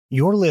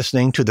You're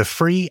listening to the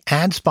free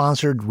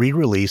ad-sponsored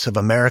re-release of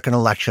American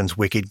Election's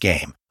Wicked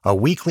Game, a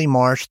weekly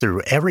march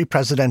through every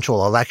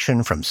presidential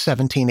election from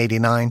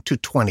 1789 to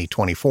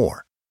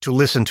 2024. To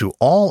listen to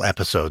all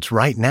episodes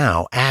right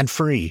now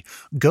ad-free,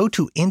 go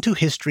to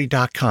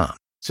intohistory.com.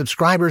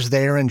 Subscribers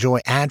there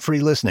enjoy ad-free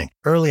listening,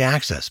 early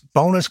access,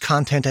 bonus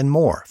content, and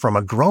more from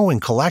a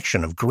growing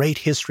collection of great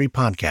history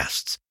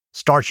podcasts.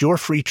 Start your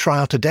free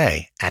trial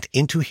today at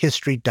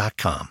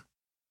intohistory.com.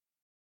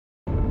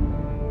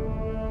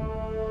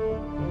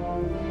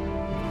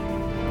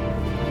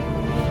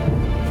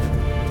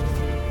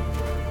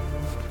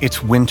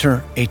 It's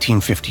winter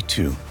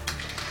 1852.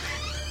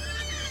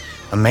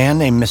 A man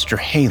named Mr.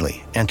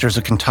 Haley enters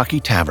a Kentucky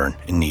tavern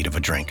in need of a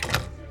drink.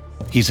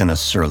 He's in a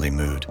surly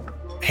mood.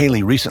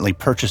 Haley recently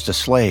purchased a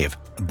slave,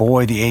 a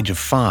boy the age of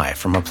 5,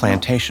 from a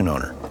plantation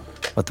owner.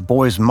 But the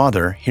boy's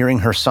mother, hearing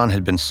her son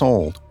had been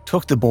sold,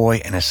 took the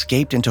boy and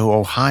escaped into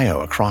Ohio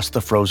across the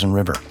frozen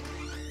river.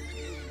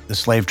 The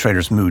slave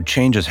trader's mood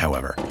changes,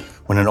 however,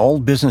 when an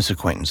old business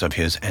acquaintance of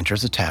his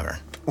enters the tavern.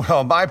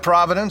 Well, by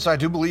Providence, I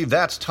do believe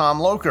that's Tom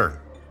Loker.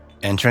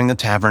 Entering the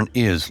tavern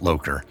is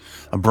Loker,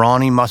 a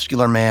brawny,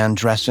 muscular man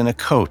dressed in a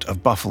coat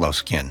of buffalo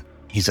skin.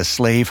 He's a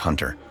slave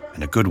hunter,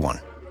 and a good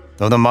one.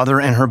 Though the mother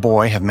and her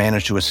boy have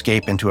managed to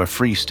escape into a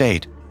free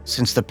state,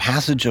 since the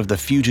passage of the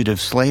Fugitive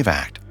Slave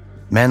Act,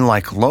 men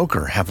like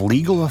Loker have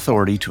legal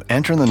authority to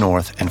enter the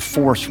North and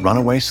force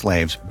runaway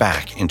slaves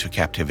back into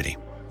captivity.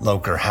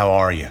 Loker, how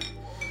are you?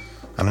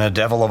 I'm in a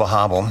devil of a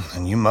hobble,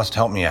 and you must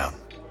help me out.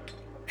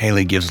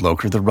 Haley gives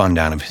Loker the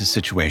rundown of his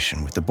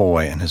situation with the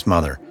boy and his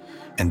mother,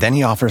 and then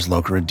he offers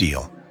Loker a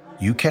deal.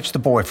 You catch the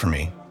boy for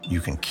me, you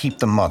can keep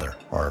the mother,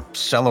 or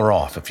sell her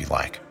off if you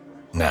like.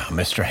 Now,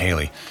 Mr.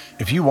 Haley,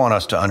 if you want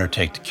us to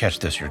undertake to catch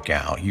this your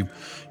gal, you've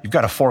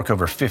got to fork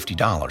over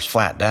 $50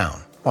 flat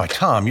down. Why,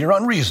 Tom, you're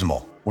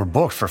unreasonable. We're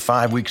booked for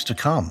 5 weeks to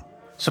come.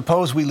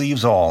 Suppose we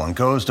leaves all and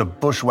goes to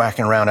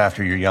bushwhacking around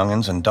after your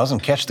young'uns and doesn't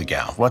catch the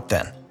gal. What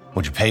then?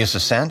 Would you pay us a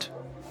cent?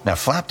 Now,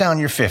 flap down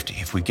your 50.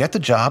 If we get the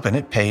job and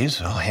it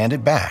pays, I'll hand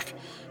it back.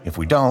 If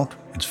we don't,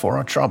 it's for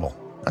our trouble.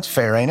 That's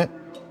fair, ain't it?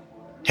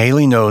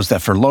 Haley knows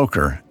that for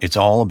Loker, it's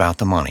all about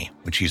the money,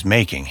 which he's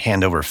making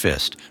hand over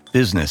fist.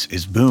 Business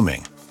is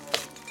booming.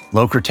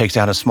 Loker takes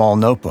out a small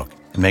notebook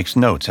and makes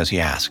notes as he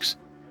asks.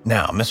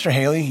 Now, Mr.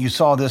 Haley, you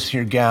saw this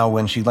here gal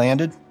when she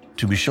landed?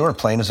 To be sure,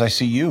 plain as I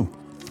see you.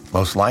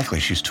 Most likely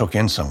she's took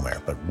in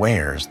somewhere, but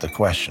where's the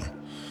question?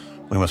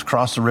 We must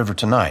cross the river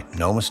tonight,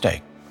 no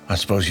mistake. I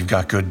suppose you've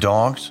got good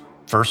dogs?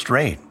 First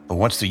rate, but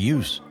what's the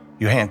use?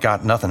 You ain't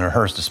got nothing of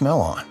hers to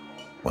smell on.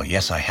 Well,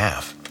 yes, I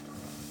have.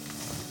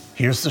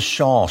 Here's the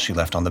shawl she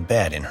left on the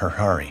bed in her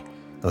hurry.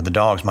 Though the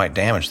dogs might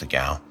damage the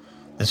gal,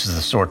 this is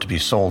the sort to be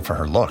sold for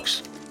her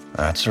looks.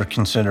 That's her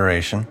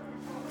consideration.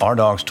 Our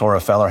dogs tore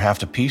a feller half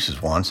to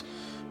pieces once,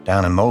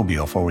 down in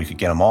Mobile before we could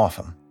get him off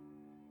him.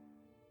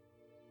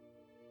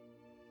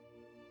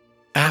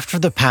 After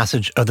the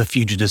passage of the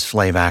Fugitive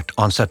Slave Act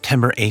on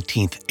September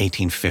 18,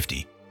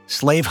 1850,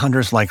 slave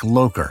hunters like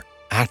Loker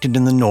acted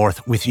in the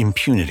North with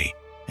impunity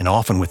and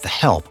often with the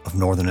help of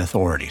Northern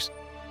authorities.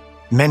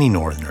 Many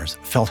Northerners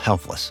felt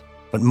helpless,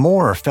 but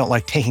more felt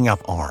like taking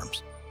up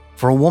arms.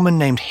 For a woman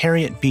named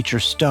Harriet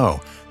Beecher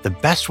Stowe, the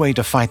best way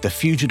to fight the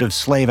Fugitive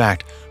Slave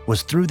Act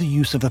was through the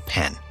use of a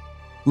pen.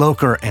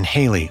 Loker and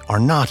Haley are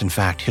not, in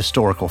fact,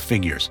 historical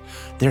figures.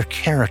 They're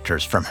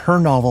characters from her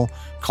novel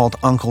called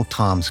Uncle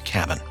Tom's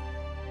Cabin.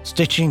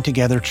 Stitching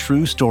together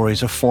true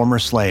stories of former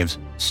slaves,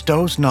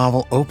 Stowe's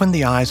novel opened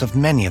the eyes of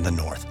many in the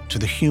North to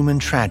the human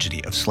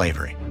tragedy of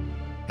slavery.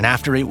 And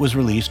after it was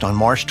released on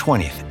March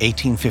 20th,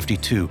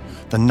 1852,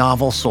 the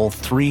novel sold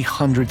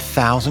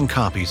 300,000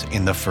 copies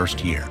in the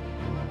first year.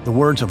 The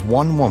words of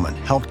one woman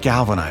helped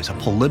galvanize a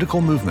political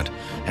movement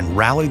and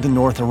rallied the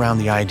North around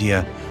the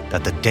idea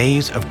that the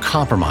days of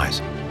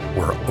compromise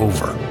were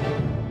over.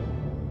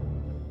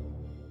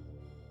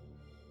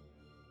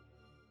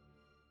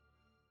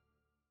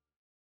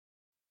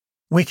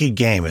 Wicked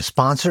Game is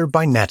sponsored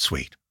by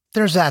NetSuite.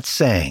 There's that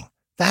saying,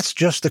 that's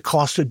just the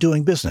cost of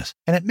doing business,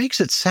 and it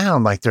makes it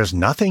sound like there's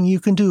nothing you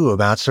can do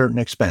about certain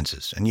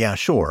expenses. And yeah,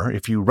 sure,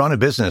 if you run a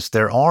business,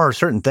 there are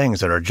certain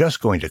things that are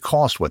just going to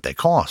cost what they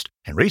cost,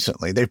 and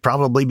recently they've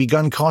probably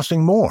begun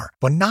costing more.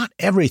 But not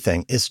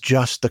everything is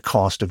just the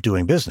cost of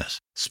doing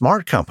business.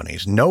 Smart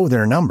companies know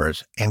their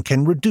numbers and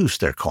can reduce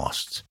their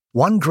costs.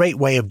 One great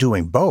way of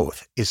doing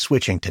both is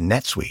switching to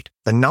NetSuite,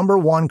 the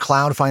 #1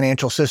 cloud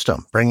financial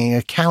system, bringing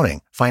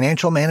accounting,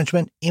 financial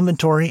management,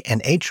 inventory,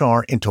 and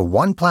HR into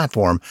one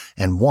platform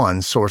and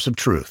one source of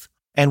truth.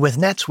 And with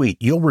NetSuite,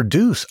 you'll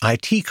reduce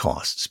IT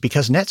costs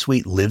because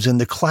NetSuite lives in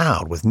the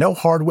cloud with no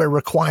hardware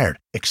required,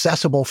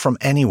 accessible from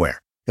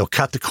anywhere. You'll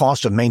cut the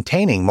cost of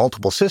maintaining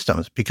multiple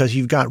systems because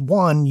you've got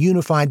one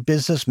unified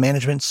business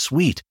management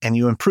suite, and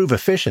you improve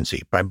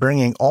efficiency by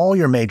bringing all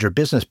your major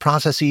business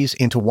processes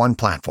into one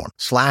platform,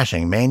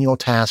 slashing manual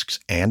tasks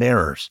and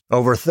errors.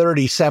 Over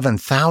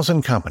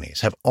 37,000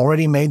 companies have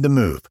already made the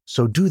move,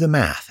 so do the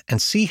math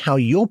and see how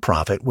you'll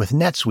profit with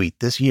NetSuite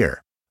this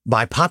year.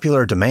 By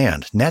popular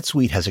demand,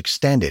 NetSuite has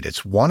extended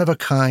its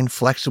one-of-a-kind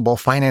flexible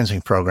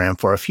financing program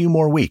for a few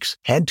more weeks.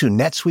 Head to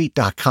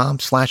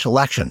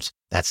netsuite.com/elections.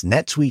 That's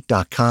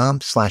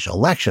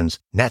netsuite.com/elections,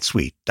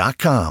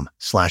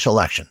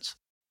 netsuite.com/elections.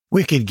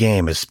 Wicked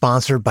Game is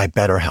sponsored by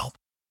BetterHelp.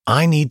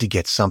 I need to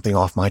get something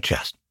off my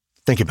chest.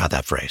 Think about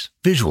that phrase.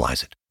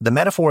 Visualize it. The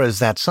metaphor is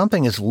that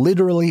something is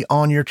literally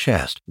on your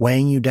chest,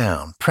 weighing you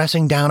down,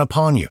 pressing down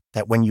upon you,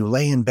 that when you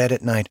lay in bed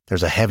at night,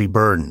 there's a heavy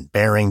burden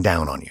bearing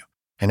down on you.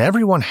 And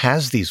everyone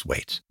has these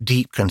weights,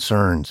 deep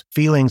concerns,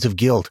 feelings of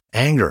guilt,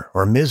 anger,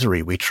 or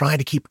misery we try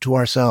to keep to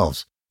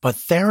ourselves. But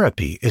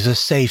therapy is a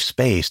safe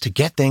space to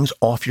get things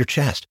off your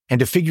chest and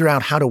to figure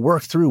out how to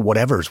work through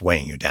whatever's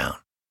weighing you down.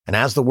 And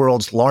as the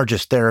world's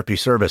largest therapy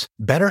service,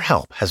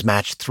 BetterHelp has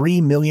matched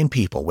 3 million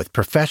people with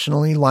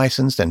professionally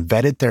licensed and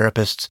vetted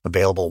therapists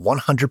available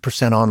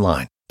 100%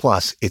 online.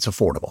 Plus, it's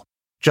affordable.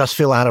 Just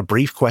fill out a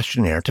brief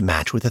questionnaire to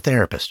match with a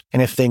therapist.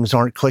 And if things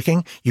aren't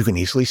clicking, you can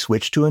easily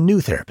switch to a new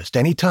therapist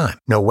anytime.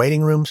 No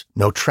waiting rooms,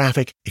 no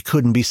traffic. It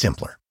couldn't be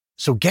simpler.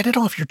 So get it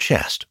off your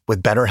chest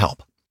with BetterHelp.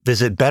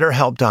 Visit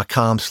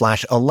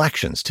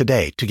BetterHelp.com/elections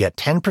today to get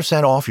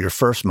 10% off your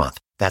first month.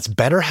 That's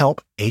BetterHelp,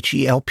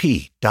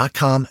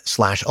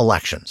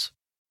 HELP.com/elections.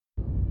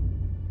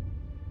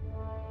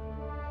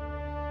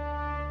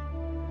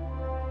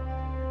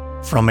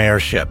 From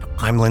Airship,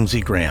 I'm Lindsey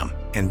Graham,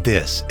 and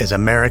this is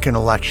American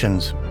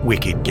Elections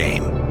Wicked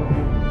Game.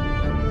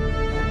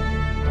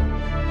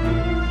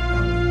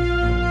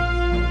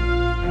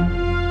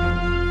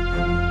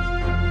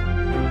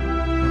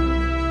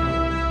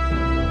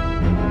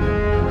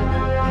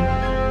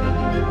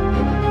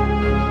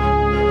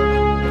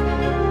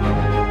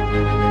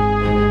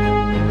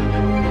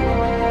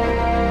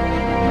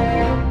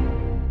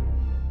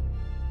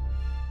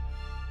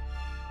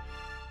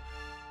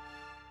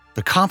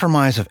 The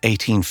Compromise of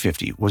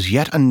 1850 was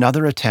yet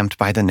another attempt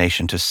by the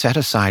nation to set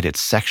aside its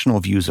sectional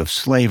views of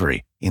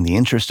slavery in the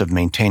interest of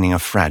maintaining a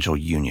fragile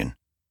union.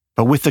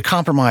 But with the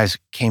compromise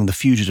came the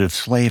Fugitive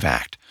Slave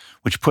Act,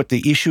 which put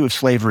the issue of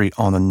slavery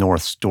on the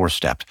North's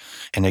doorstep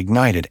and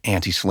ignited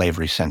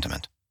anti-slavery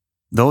sentiment.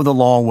 Though the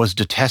law was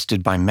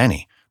detested by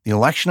many, the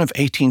election of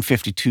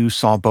 1852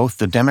 saw both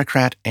the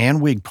Democrat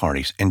and Whig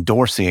parties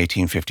endorse the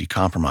 1850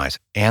 Compromise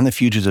and the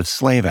Fugitive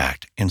Slave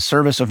Act in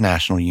service of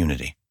national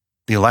unity.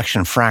 The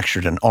election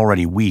fractured an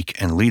already weak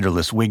and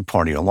leaderless Whig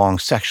Party along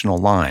sectional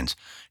lines,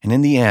 and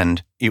in the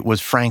end, it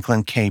was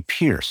Franklin K.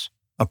 Pierce,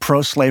 a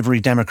pro-slavery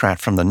Democrat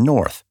from the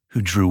North,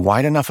 who drew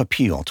wide enough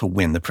appeal to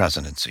win the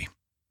presidency.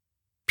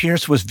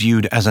 Pierce was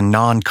viewed as a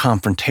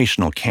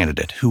non-confrontational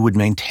candidate who would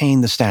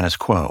maintain the status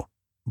quo,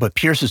 but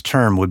Pierce's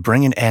term would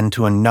bring an end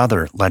to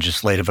another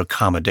legislative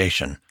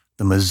accommodation,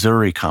 the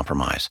Missouri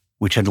Compromise,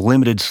 which had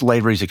limited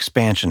slavery's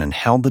expansion and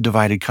held the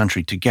divided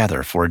country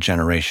together for a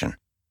generation.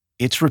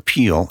 Its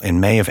repeal in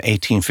May of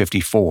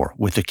 1854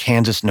 with the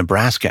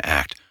Kansas-Nebraska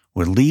Act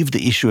would leave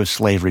the issue of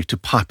slavery to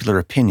popular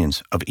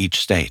opinions of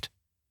each state.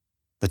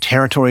 The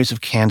territories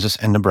of Kansas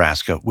and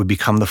Nebraska would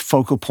become the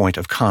focal point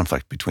of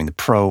conflict between the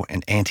pro-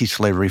 and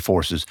anti-slavery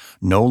forces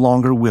no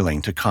longer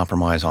willing to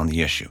compromise on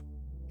the issue.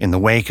 In the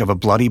wake of a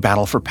bloody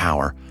battle for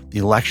power, the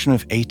election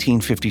of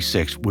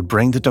 1856 would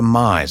bring the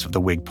demise of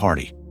the Whig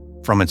Party.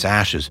 From its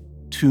ashes,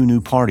 two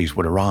new parties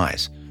would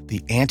arise,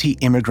 the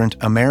anti-immigrant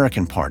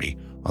American Party,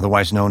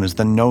 otherwise known as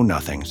the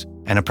Know-Nothings,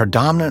 and a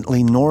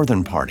predominantly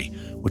Northern party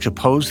which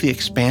opposed the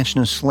expansion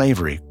of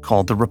slavery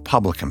called the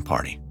Republican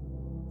Party.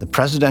 The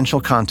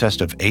presidential contest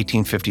of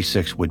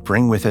 1856 would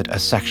bring with it a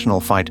sectional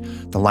fight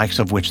the likes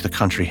of which the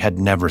country had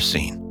never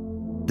seen.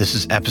 This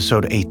is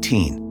Episode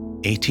 18,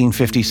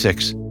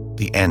 1856,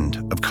 The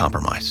End of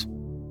Compromise.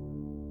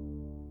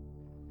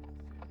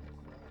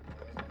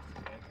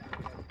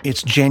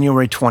 It's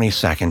January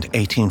 22nd,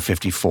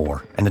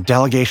 1854, and a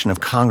delegation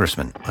of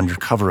congressmen, under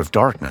cover of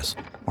darkness,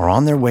 are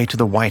on their way to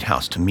the White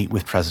House to meet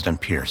with President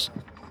Pierce.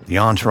 The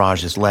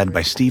entourage is led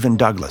by Stephen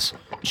Douglas,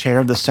 chair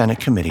of the Senate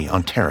Committee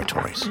on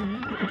Territories.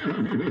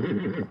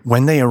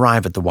 When they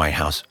arrive at the White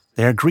House,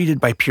 they are greeted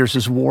by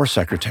Pierce's War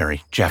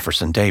Secretary,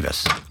 Jefferson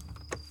Davis.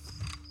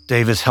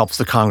 Davis helps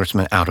the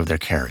congressmen out of their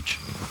carriage.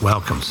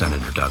 Welcome,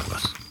 Senator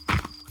Douglas.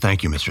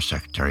 Thank you, Mr.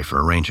 Secretary,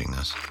 for arranging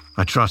this.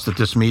 I trust that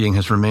this meeting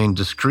has remained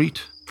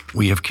discreet.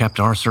 We have kept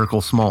our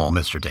circle small,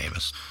 Mr.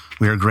 Davis.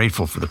 We are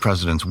grateful for the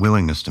President's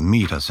willingness to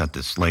meet us at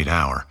this late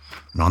hour,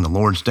 and on the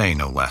Lord's Day,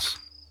 no less.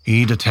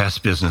 He detests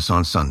business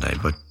on Sunday,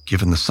 but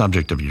given the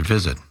subject of your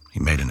visit, he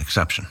made an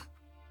exception.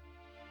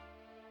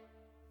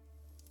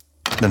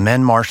 The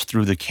men march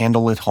through the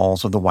candlelit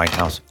halls of the White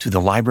House to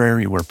the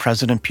library where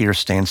President Pierce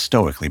stands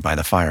stoically by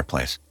the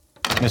fireplace.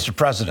 Mr.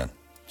 President,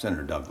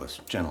 Senator Douglas,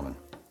 gentlemen,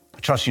 I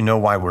trust you know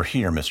why we're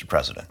here, Mr.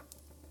 President.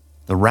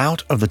 The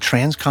route of the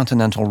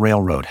Transcontinental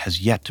Railroad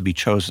has yet to be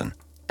chosen,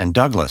 and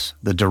Douglas,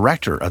 the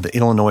director of the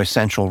Illinois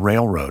Central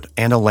Railroad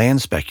and a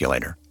land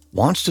speculator,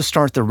 wants to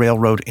start the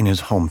railroad in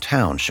his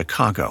hometown,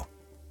 Chicago.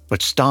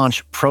 But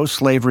staunch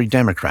pro-slavery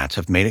Democrats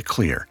have made it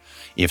clear,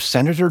 if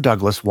Senator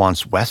Douglas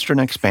wants Western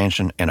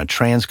expansion and a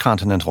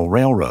transcontinental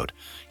railroad,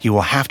 he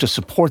will have to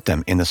support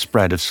them in the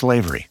spread of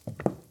slavery.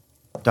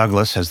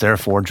 Douglas has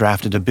therefore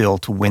drafted a bill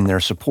to win their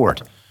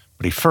support,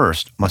 but he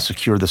first must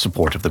secure the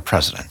support of the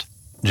president.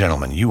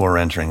 Gentlemen, you are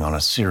entering on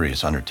a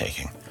serious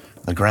undertaking.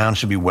 The ground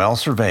should be well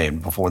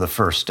surveyed before the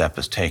first step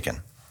is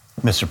taken.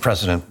 Mr.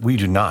 President, we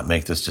do not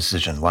make this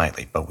decision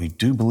lightly, but we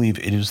do believe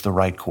it is the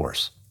right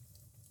course.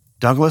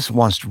 Douglas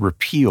wants to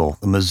repeal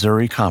the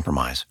Missouri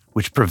Compromise,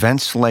 which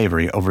prevents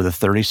slavery over the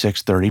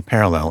 3630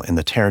 parallel in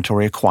the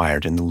territory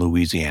acquired in the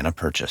Louisiana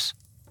Purchase.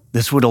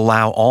 This would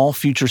allow all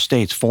future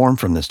states formed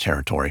from this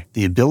territory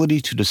the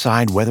ability to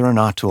decide whether or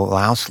not to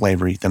allow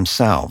slavery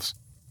themselves.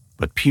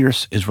 But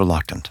Pierce is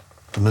reluctant.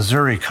 The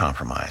Missouri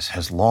Compromise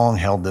has long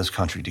held this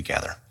country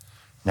together.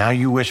 Now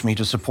you wish me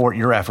to support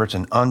your efforts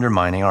in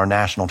undermining our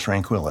national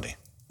tranquility.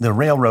 The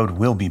railroad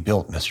will be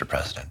built, Mr.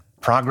 President.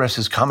 Progress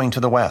is coming to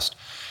the West.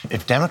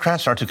 If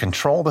Democrats are to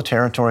control the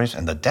territories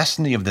and the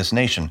destiny of this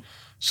nation,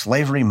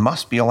 slavery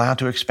must be allowed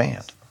to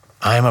expand.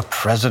 I am a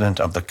president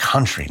of the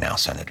country now,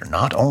 Senator,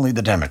 not only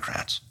the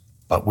Democrats.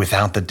 But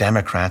without the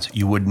Democrats,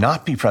 you would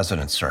not be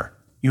president, sir.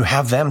 You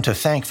have them to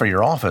thank for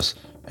your office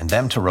and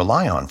them to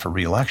rely on for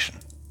re-election.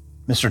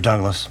 Mr.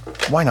 Douglas,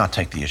 why not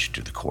take the issue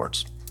to the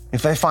courts?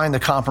 If they find the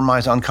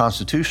compromise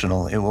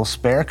unconstitutional, it will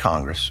spare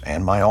Congress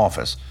and my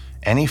office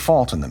any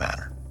fault in the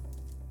matter.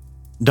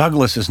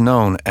 Douglas is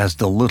known as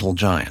the Little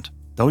Giant.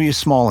 Though he is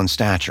small in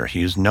stature,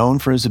 he is known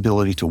for his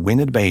ability to win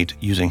a debate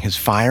using his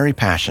fiery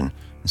passion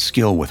and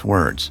skill with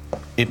words.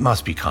 It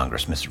must be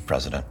Congress, Mr.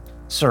 President.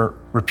 Sir,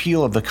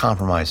 repeal of the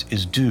compromise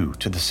is due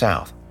to the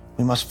South.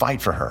 We must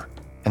fight for her.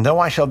 And though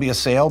I shall be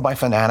assailed by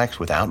fanatics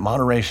without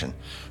moderation,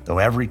 though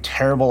every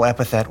terrible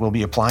epithet will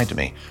be applied to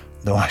me,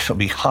 though I shall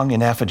be hung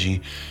in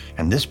effigy,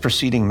 and this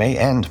proceeding may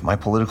end my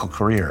political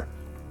career,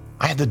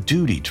 I have the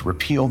duty to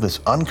repeal this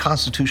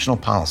unconstitutional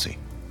policy.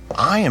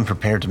 I am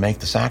prepared to make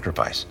the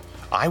sacrifice.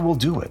 I will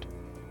do it.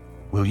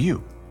 Will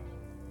you?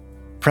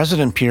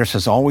 President Pierce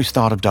has always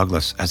thought of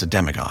Douglas as a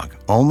demagogue,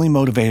 only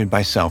motivated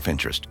by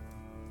self-interest.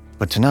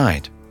 But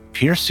tonight,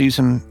 Pierce sees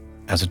him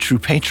as a true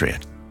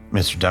patriot.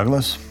 Mr.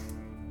 Douglas,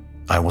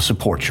 I will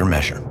support your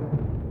measure.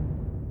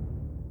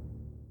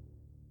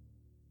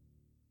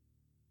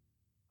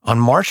 On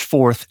March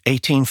 4,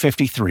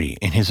 1853,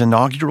 in his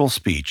inaugural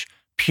speech,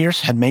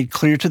 Pierce had made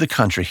clear to the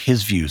country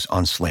his views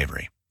on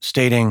slavery,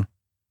 stating,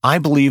 "I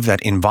believe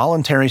that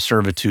involuntary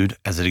servitude,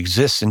 as it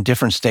exists in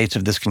different states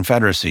of this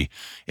Confederacy,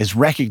 is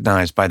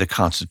recognized by the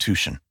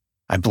Constitution.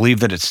 I believe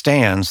that it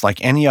stands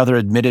like any other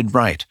admitted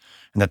right,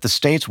 and that the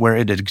states where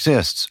it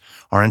exists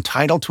are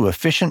entitled to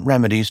efficient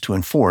remedies to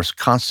enforce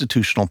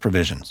constitutional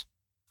provisions.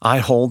 I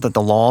hold that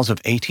the laws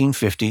of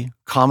 1850,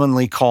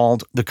 commonly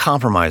called the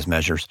Compromise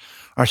Measures,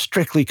 are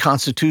strictly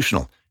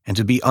constitutional and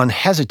to be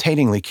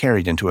unhesitatingly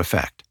carried into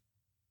effect."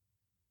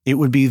 It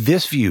would be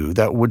this view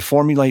that would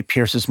formulate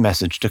Pierce's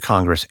message to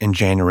Congress in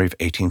January of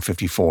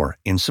 1854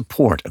 in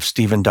support of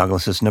Stephen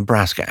Douglas's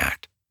Nebraska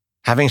Act.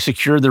 Having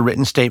secured the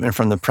written statement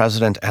from the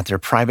president at their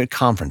private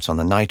conference on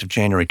the night of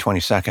January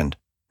 22nd,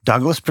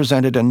 Douglas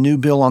presented a new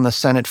bill on the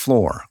Senate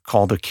floor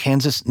called the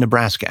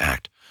Kansas-Nebraska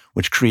Act,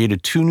 which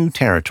created 2 new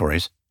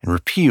territories and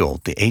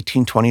repealed the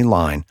 1820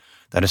 line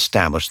that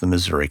established the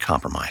Missouri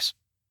Compromise.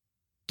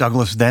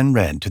 Douglas then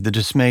read, to the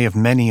dismay of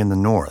many in the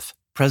North,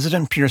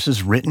 President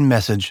Pierce's written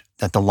message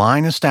that the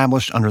line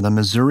established under the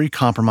Missouri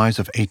Compromise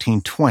of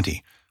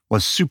 1820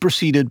 was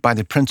superseded by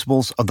the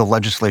principles of the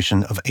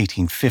legislation of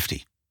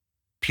 1850.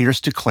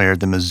 Pierce declared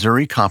the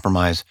Missouri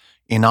Compromise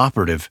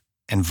inoperative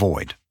and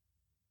void.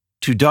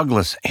 To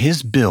Douglas,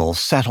 his bill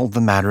settled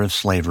the matter of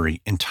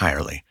slavery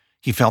entirely.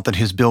 He felt that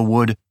his bill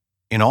would,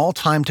 in all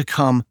time to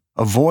come,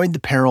 avoid the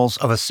perils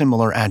of a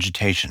similar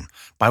agitation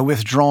by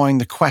withdrawing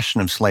the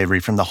question of slavery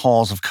from the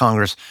halls of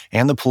Congress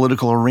and the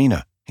political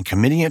arena, and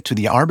committing it to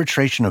the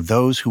arbitration of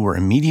those who were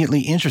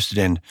immediately interested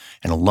in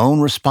and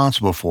alone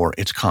responsible for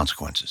its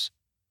consequences.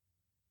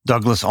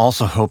 Douglas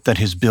also hoped that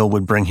his bill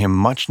would bring him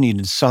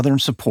much-needed Southern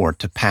support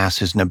to pass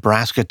his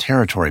Nebraska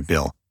Territory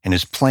Bill and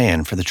his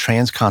plan for the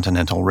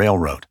Transcontinental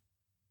Railroad.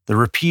 The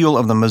repeal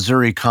of the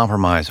Missouri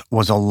Compromise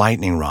was a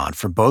lightning rod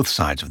for both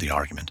sides of the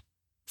argument.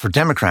 For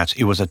Democrats,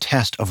 it was a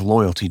test of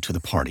loyalty to the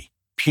party.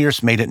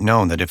 Pierce made it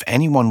known that if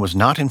anyone was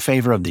not in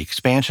favor of the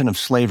expansion of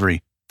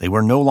slavery, they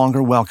were no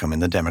longer welcome in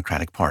the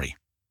Democratic Party.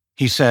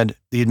 He said,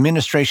 "The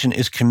administration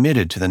is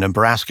committed to the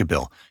Nebraska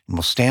bill and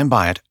will stand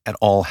by it at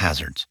all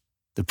hazards.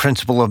 The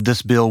principle of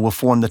this bill will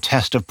form the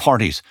test of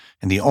parties,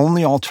 and the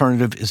only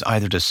alternative is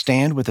either to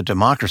stand with the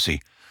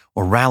democracy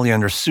or rally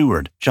under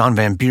Seward, John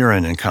Van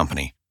Buren and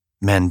company,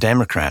 men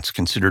Democrats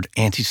considered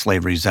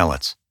anti-slavery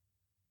zealots."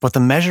 But the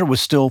measure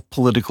was still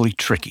politically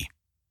tricky.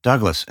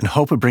 Douglas, in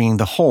hope of bringing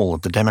the whole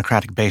of the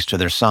Democratic base to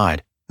their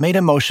side, made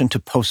a motion to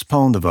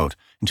postpone the vote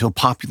until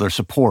popular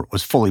support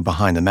was fully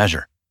behind the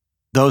measure.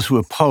 Those who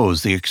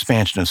opposed the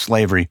expansion of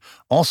slavery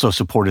also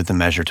supported the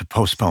measure to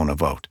postpone a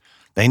vote.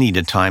 They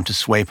needed time to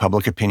sway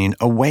public opinion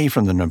away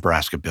from the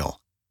Nebraska bill.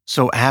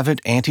 So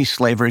avid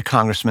anti-slavery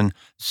Congressmen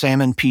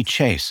Salmon P.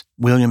 Chase,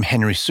 William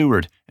Henry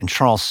Seward, and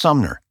Charles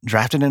Sumner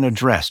drafted an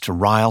address to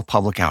rile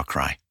public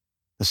outcry.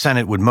 The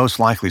Senate would most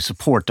likely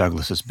support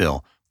Douglas's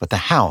bill, but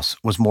the House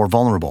was more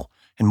vulnerable,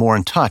 and more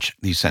in touch,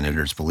 these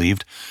senators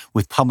believed,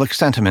 with public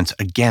sentiments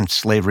against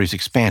slavery's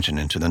expansion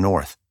into the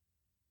North.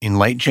 In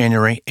late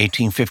January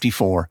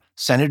 1854,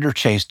 Senator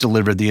Chase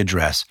delivered the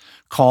address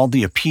called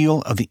the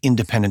Appeal of the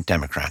Independent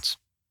Democrats.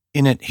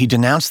 In it, he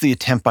denounced the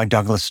attempt by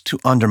Douglas to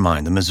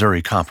undermine the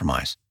Missouri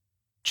Compromise.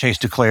 Chase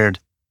declared,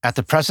 "At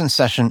the present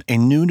session, a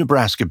new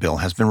Nebraska bill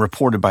has been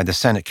reported by the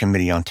Senate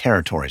Committee on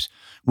Territories,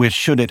 which,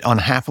 should it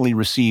unhappily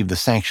receive the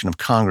sanction of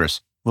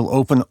Congress, will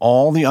open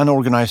all the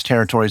unorganized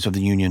territories of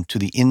the Union to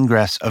the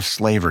ingress of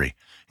slavery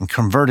and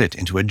convert it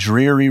into a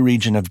dreary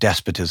region of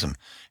despotism,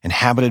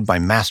 inhabited by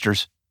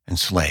masters and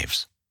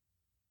slaves."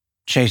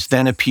 Chase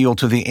then appealed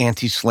to the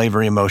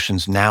anti-slavery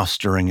emotions now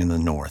stirring in the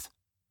North.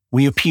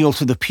 "We appeal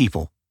to the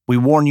people. We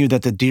warn you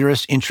that the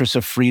dearest interests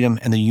of freedom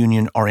and the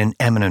Union are in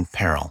imminent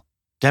peril.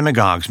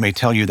 Demagogues may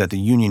tell you that the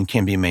Union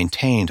can be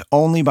maintained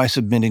only by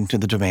submitting to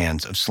the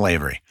demands of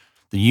slavery.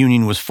 The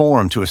Union was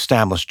formed to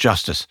establish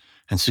justice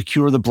and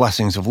secure the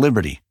blessings of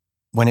liberty.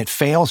 When it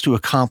fails to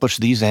accomplish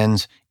these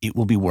ends, it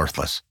will be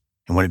worthless.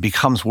 And when it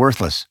becomes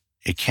worthless,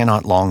 it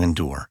cannot long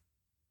endure.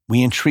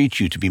 We entreat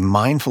you to be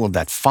mindful of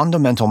that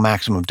fundamental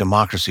maxim of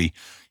democracy,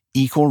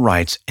 equal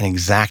rights and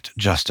exact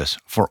justice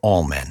for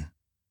all men."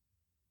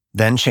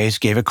 Then Chase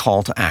gave a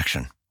call to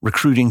action,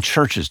 recruiting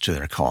churches to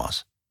their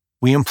cause.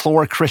 "We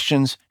implore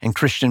Christians and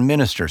Christian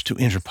ministers to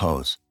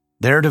interpose.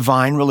 Their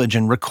divine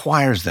religion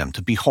requires them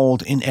to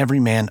behold in every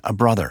man a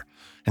brother,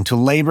 and to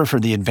labor for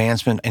the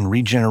advancement and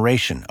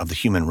regeneration of the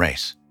human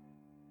race."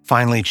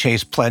 Finally,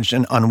 Chase pledged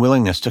an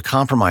unwillingness to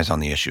compromise on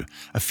the issue,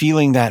 a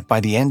feeling that by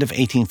the end of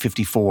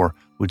 1854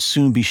 would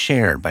soon be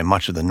shared by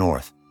much of the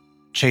North.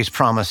 Chase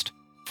promised,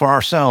 "For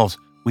ourselves,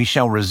 we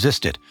shall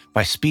resist it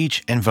by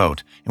speech and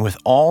vote, and with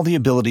all the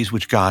abilities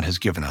which God has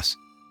given us.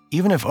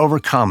 Even if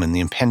overcome in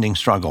the impending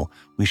struggle,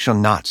 we shall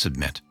not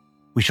submit.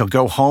 We shall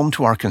go home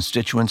to our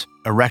constituents,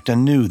 erect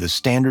anew the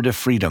standard of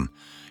freedom,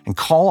 and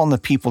call on the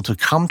people to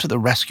come to the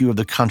rescue of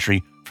the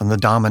country from the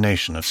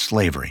domination of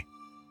slavery.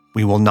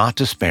 We will not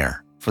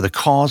despair, for the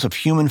cause of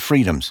human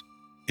freedoms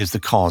is the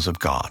cause of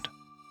God."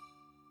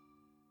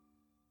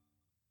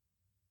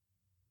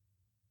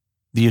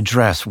 The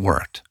address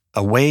worked.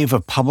 A wave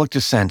of public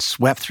dissent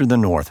swept through the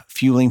North,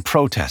 fueling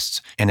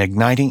protests and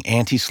igniting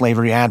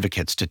anti-slavery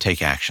advocates to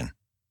take action.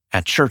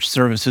 At church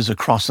services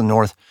across the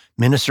North,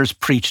 ministers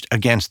preached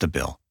against the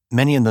bill.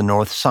 Many in the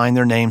North signed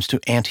their names to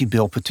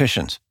anti-bill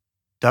petitions.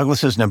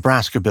 Douglas's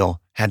Nebraska bill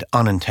had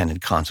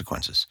unintended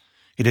consequences.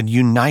 It had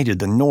united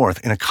the North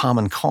in a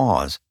common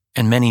cause,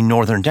 and many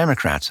Northern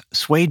Democrats,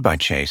 swayed by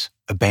Chase,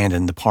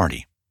 abandoned the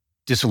party.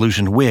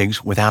 Disillusioned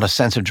Whigs, without a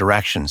sense of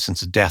direction since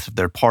the death of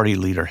their party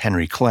leader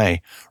Henry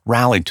Clay,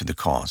 rallied to the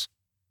cause.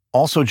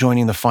 Also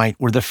joining the fight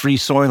were the Free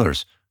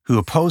Soilers, who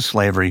opposed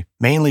slavery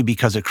mainly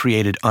because it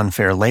created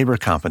unfair labor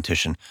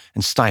competition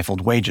and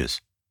stifled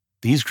wages.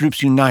 These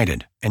groups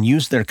united and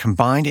used their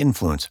combined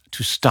influence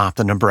to stop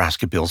the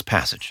Nebraska bill's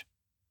passage.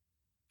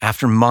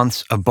 After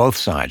months of both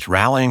sides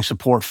rallying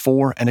support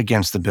for and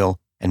against the bill,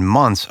 and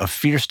months of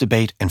fierce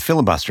debate and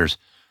filibusters,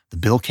 the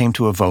bill came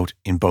to a vote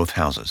in both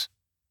houses.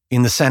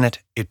 In the Senate,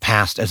 it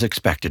passed as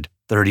expected,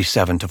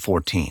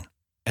 37-14.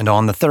 And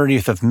on the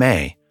 30th of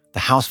May, the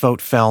House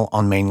vote fell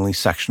on mainly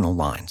sectional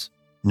lines.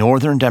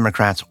 Northern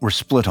Democrats were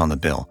split on the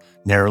bill,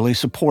 narrowly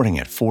supporting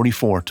it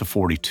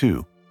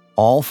 44-42.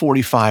 All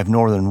 45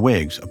 Northern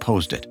Whigs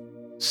opposed it.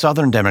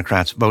 Southern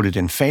Democrats voted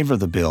in favor of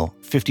the bill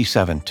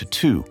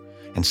 57-2,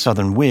 and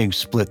Southern Whigs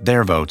split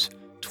their votes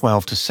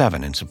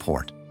 12-7 in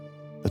support.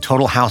 The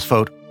total House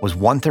vote was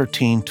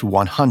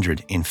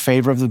 113-100 in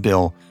favor of the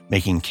bill,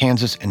 making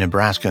Kansas and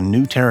Nebraska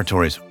new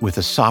territories with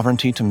the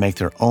sovereignty to make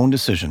their own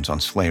decisions on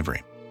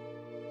slavery.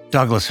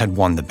 Douglas had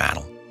won the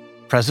battle.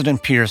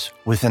 President Pierce,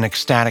 with an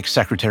ecstatic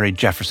Secretary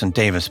Jefferson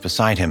Davis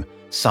beside him,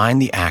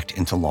 signed the act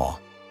into law.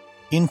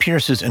 In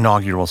Pierce's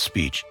inaugural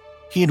speech,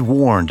 he had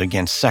warned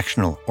against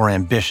sectional or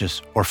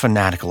ambitious or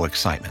fanatical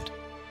excitement.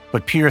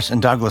 But Pierce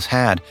and Douglas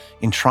had,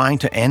 in trying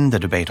to end the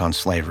debate on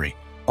slavery,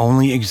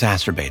 only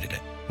exacerbated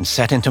it and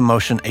set into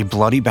motion a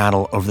bloody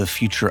battle over the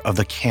future of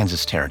the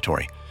Kansas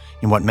Territory,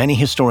 in what many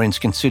historians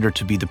consider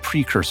to be the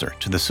precursor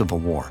to the Civil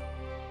War.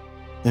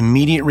 The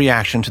immediate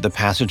reaction to the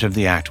passage of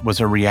the act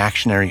was a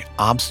reactionary,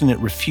 obstinate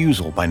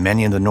refusal by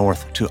many in the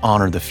North to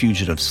honor the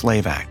Fugitive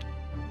Slave Act.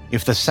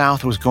 If the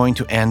South was going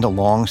to end a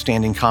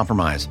long-standing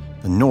compromise,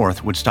 the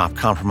North would stop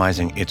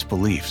compromising its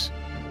beliefs.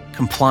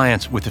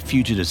 Compliance with the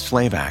Fugitive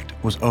Slave Act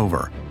was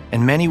over,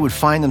 and many would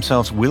find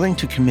themselves willing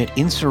to commit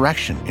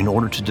insurrection in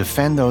order to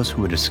defend those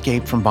who had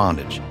escaped from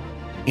bondage.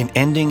 In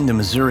ending the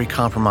Missouri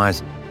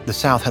Compromise, the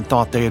South had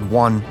thought they had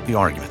won the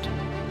argument.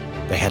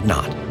 They had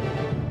not.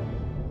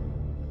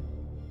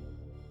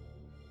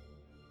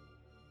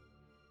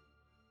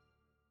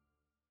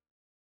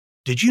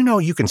 Did you know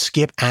you can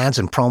skip ads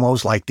and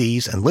promos like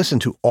these and listen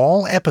to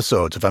all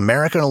episodes of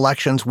American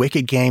Elections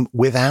Wicked Game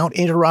without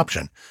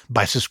interruption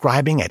by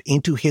subscribing at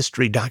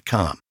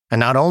IntoHistory.com? And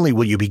not only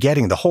will you be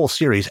getting the whole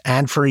series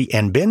ad-free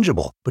and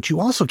bingeable, but you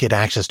also get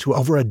access to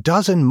over a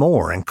dozen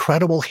more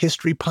incredible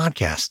history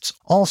podcasts,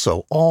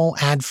 also all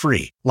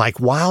ad-free, like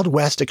Wild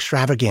West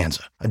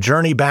Extravaganza, a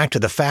journey back to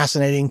the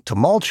fascinating,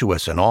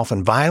 tumultuous, and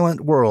often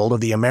violent world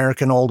of the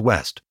American Old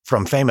West.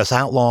 From famous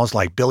outlaws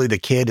like Billy the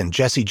Kid and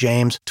Jesse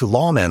James, to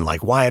lawmen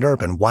like Wyatt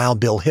Earp and Wild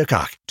Bill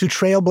Hickok, to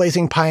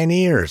trailblazing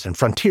pioneers and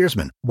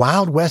frontiersmen,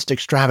 Wild West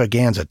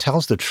Extravaganza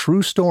tells the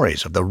true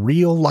stories of the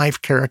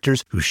real-life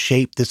characters who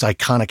shaped this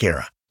iconic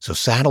era. So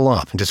saddle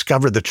up and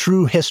discover the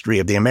true history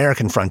of the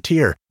American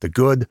frontier, the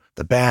good,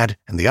 the bad,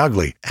 and the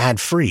ugly,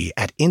 ad-free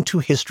at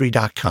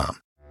intohistory.com.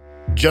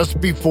 Just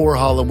before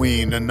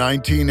Halloween in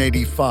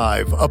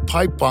 1985, a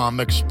pipe bomb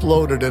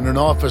exploded in an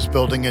office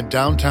building in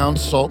downtown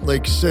Salt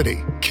Lake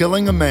City,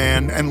 killing a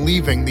man and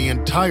leaving the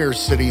entire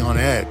city on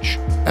edge.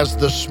 As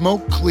the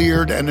smoke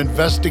cleared and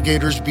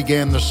investigators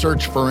began the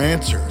search for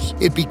answers,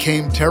 it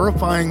became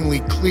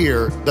terrifyingly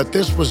clear that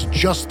this was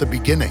just the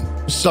beginning.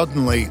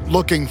 Suddenly,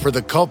 looking for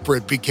the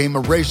culprit became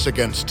a race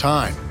against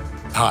time.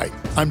 Hi,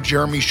 I'm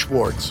Jeremy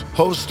Schwartz,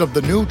 host of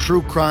the new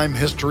true crime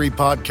history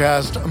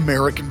podcast,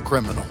 American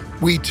Criminal.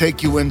 We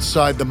take you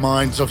inside the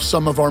minds of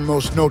some of our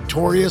most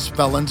notorious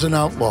felons and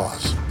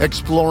outlaws,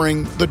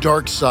 exploring the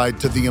dark side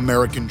to the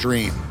American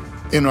dream.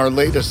 In our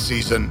latest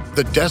season,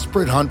 the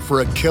desperate hunt for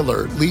a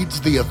killer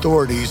leads the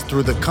authorities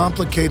through the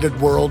complicated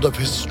world of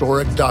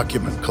historic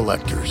document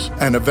collectors,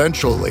 and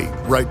eventually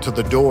right to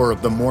the door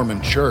of the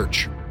Mormon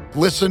Church.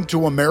 Listen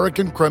to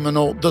American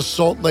Criminal: The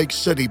Salt Lake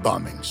City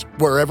Bombings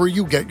wherever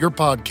you get your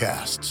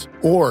podcasts.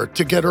 Or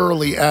to get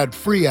early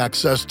ad-free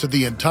access to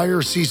the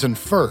entire season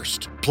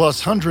first, plus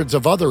hundreds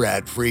of other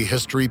ad-free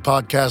history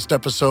podcast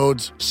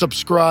episodes,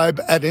 subscribe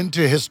at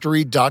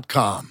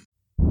intohistory.com.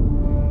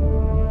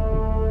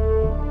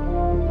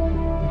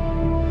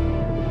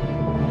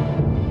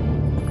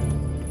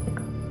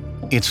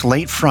 It's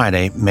late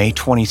Friday, May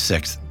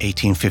 26,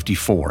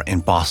 1854,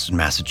 in Boston,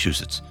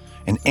 Massachusetts.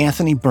 And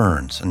Anthony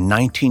Burns, a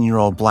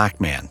 19-year-old black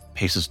man,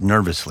 paces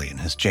nervously in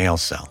his jail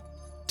cell.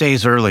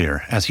 Days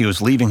earlier, as he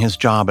was leaving his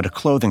job at a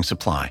clothing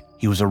supply,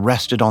 he was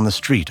arrested on the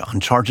street on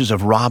charges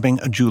of robbing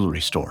a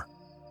jewelry store.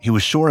 He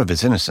was sure of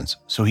his innocence,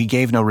 so he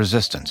gave no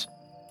resistance.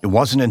 It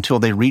wasn't until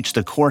they reached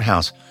the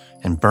courthouse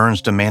and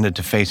Burns demanded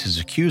to face his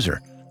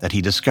accuser that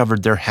he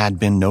discovered there had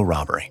been no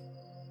robbery.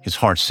 His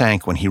heart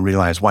sank when he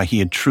realized why he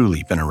had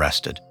truly been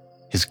arrested.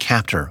 His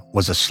captor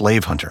was a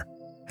slave hunter,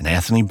 and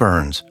Anthony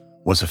Burns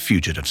was a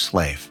fugitive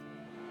slave.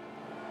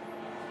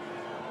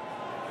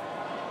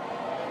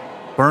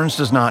 Burns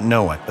does not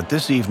know it, but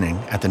this evening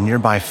at the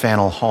nearby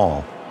Faneuil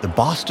Hall, the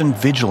Boston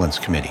Vigilance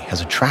Committee has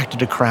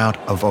attracted a crowd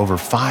of over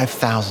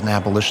 5,000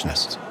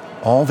 abolitionists,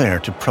 all there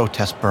to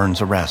protest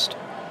Burns' arrest.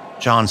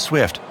 John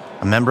Swift,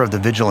 a member of the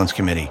Vigilance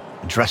Committee,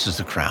 addresses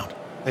the crowd.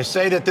 They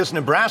say that this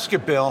Nebraska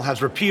bill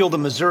has repealed the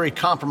Missouri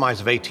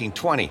Compromise of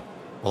 1820.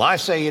 Well, I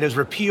say it has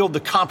repealed the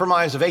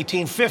Compromise of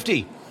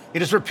 1850.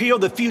 It has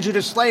repealed the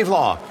fugitive slave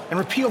law and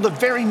repealed the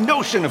very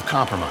notion of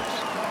compromise.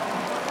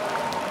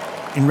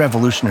 In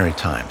revolutionary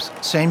times,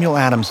 Samuel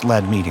Adams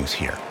led meetings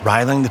here,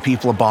 riling the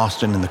people of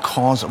Boston in the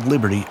cause of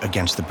liberty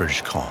against the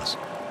British cause.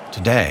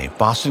 Today,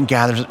 Boston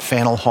gathers at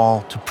Faneuil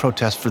Hall to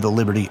protest for the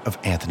liberty of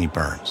Anthony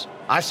Burns.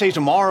 I say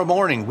tomorrow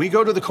morning we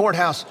go to the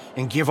courthouse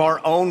and give our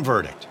own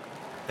verdict.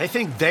 They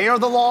think they are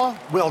the law?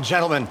 Well,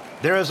 gentlemen,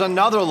 there is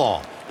another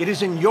law. It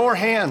is in your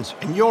hands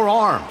and your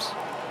arms.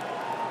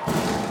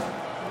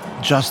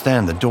 Just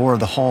then, the door of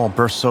the hall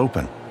bursts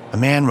open. A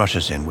man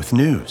rushes in with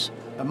news.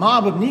 A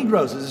mob of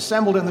Negroes is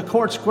assembled in the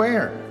court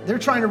square. They're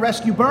trying to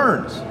rescue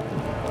Burns.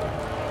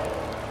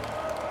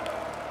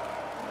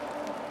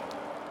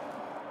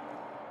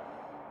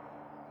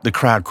 The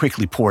crowd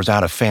quickly pours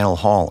out of Faneuil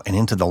Hall and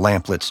into the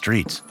lamplit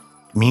streets.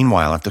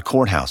 Meanwhile, at the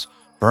courthouse,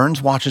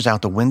 Burns watches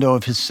out the window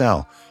of his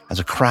cell as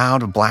a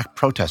crowd of black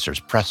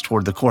protesters press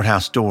toward the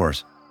courthouse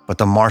doors, but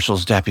the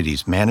marshal's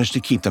deputies manage to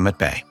keep them at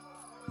bay.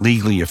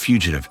 Legally a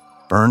fugitive,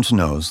 Burns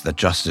knows that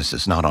justice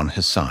is not on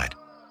his side.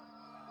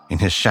 In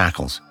his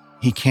shackles,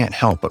 he can't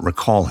help but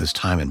recall his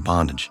time in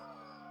bondage.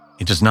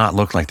 It does not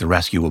look like the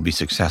rescue will be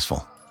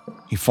successful.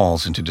 He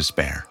falls into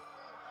despair.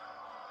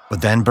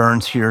 But then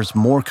Burns hears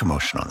more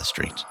commotion on the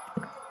streets.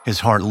 His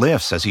heart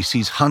lifts as he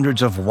sees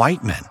hundreds of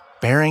white men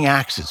bearing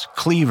axes,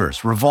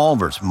 cleavers,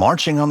 revolvers,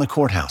 marching on the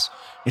courthouse.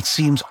 It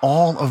seems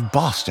all of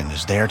Boston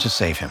is there to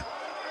save him.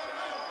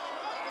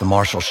 The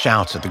marshal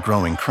shouts at the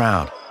growing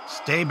crowd,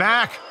 "Stay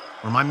back,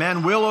 or my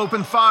men will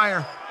open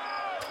fire."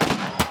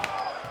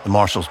 The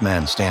marshal's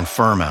men stand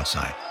firm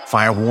outside,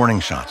 fire warning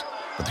shots,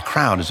 but the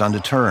crowd is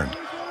undeterred.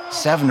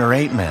 7 or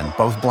 8 men,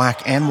 both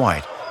black and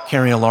white,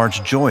 carry a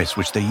large joist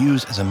which they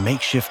use as a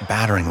makeshift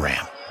battering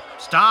ram.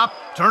 "Stop!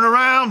 Turn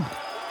around!"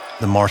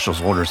 The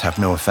marshal's orders have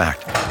no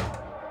effect.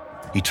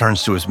 He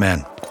turns to his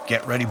men.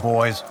 "Get ready,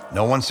 boys.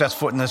 No one sets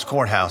foot in this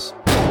courthouse."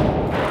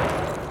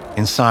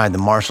 Inside, the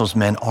marshal's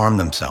men arm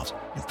themselves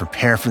and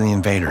prepare for the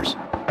invaders.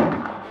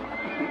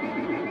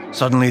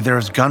 Suddenly, there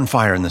is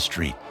gunfire in the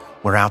street,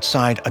 where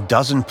outside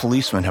 12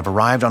 policemen have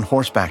arrived on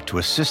horseback to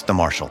assist the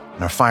marshal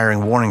and are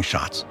firing warning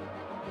shots.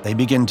 They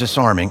begin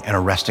disarming and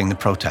arresting the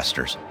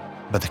protesters,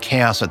 but the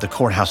chaos at the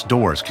courthouse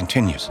doors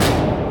continues.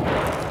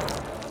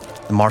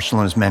 The marshal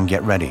and his men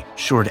get ready,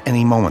 sure at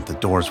any moment the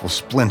doors will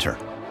splinter.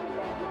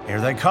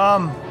 Here they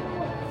come!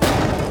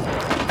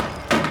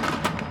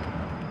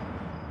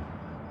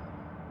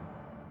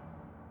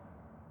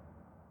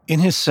 In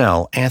his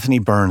cell, Anthony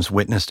Burns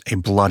witnessed a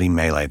bloody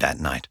melee that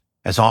night,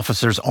 as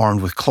officers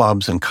armed with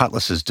clubs and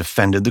cutlasses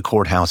defended the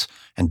courthouse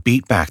and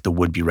beat back the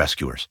would-be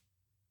rescuers.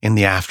 In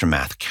the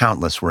aftermath,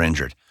 countless were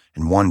injured,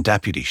 and one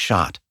deputy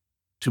shot.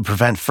 To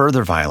prevent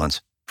further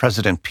violence,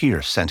 President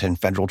Pierce sent in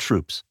federal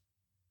troops.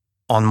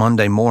 On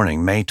Monday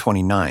morning, May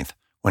 29th,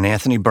 when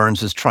Anthony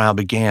Burns' trial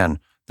began,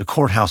 the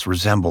courthouse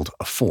resembled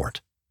a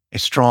fort. A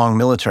strong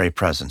military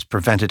presence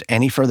prevented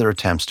any further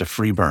attempts to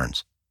free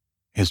Burns.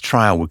 His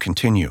trial would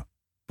continue,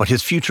 but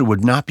his future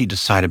would not be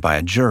decided by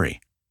a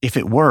jury. If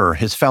it were,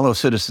 his fellow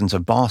citizens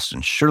of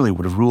Boston surely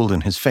would have ruled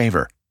in his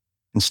favor.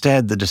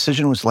 Instead, the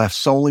decision was left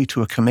solely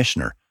to a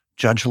commissioner,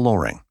 Judge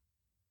Loring.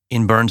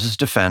 In Burns'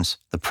 defense,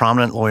 the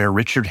prominent lawyer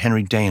Richard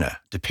Henry Dana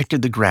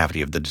depicted the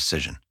gravity of the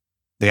decision.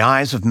 "The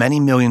eyes of many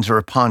millions are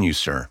upon you,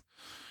 sir.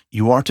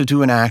 You are to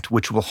do an act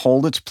which will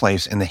hold its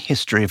place in the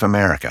history of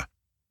America.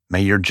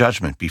 May your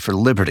judgment be for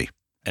liberty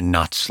and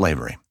not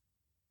slavery."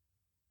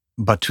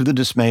 But to the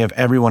dismay of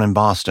everyone in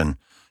Boston,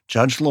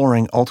 Judge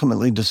Loring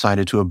ultimately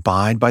decided to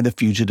abide by the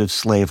fugitive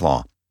slave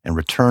law and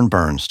return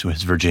Burns to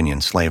his Virginian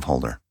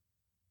slaveholder.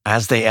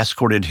 As they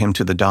escorted him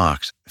to the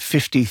docks,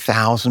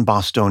 50,000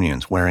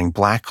 Bostonians wearing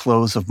black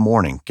clothes of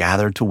mourning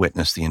gathered to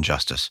witness the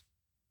injustice.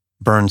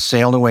 Burns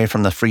sailed away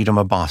from the freedom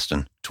of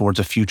Boston towards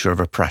a future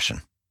of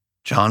oppression.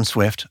 John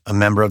Swift, a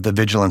member of the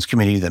Vigilance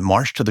Committee that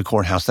marched to the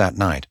courthouse that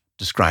night,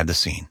 described the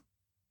scene.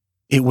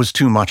 "It was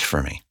too much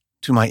for me,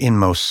 to my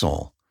inmost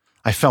soul.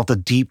 I felt the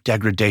deep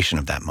degradation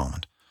of that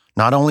moment.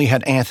 Not only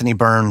had Anthony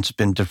Burns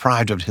been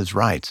deprived of his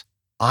rights,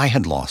 I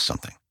had lost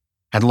something,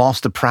 had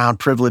lost the proud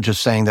privilege of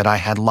saying that I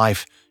had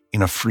life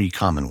in a free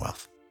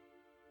commonwealth."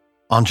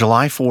 On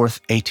July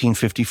 4th,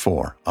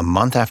 1854, a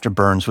month after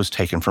Burns was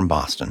taken from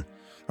Boston,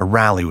 a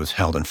rally was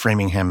held in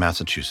Framingham,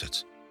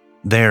 Massachusetts.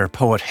 There,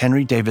 poet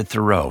Henry David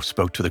Thoreau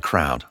spoke to the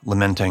crowd,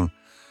 lamenting,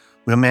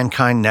 "Will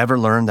mankind never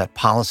learn that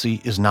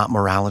policy is not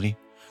morality,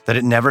 that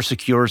it never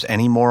secures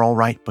any moral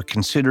right but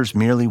considers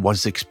merely what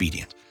is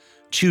expedient,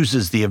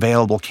 chooses the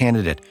available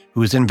candidate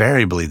who is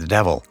invariably the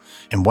devil,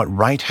 and what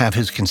right have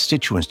his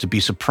constituents to be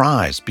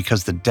surprised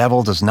because the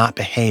devil does not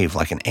behave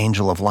like an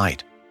angel of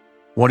light?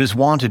 What is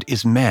wanted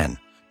is men,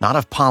 not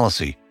of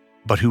policy,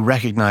 but who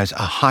recognize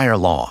a higher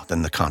law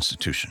than the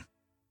Constitution."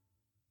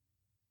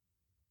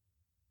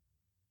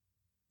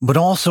 But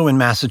also in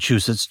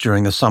Massachusetts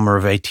during the summer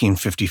of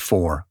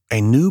 1854, a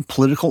new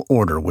political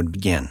order would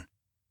begin.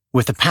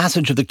 With the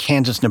passage of the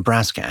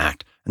Kansas-Nebraska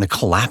Act and the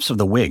collapse of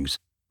the Whigs,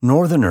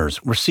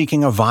 Northerners were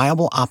seeking a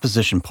viable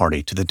opposition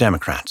party to the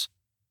Democrats.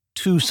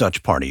 Two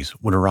such parties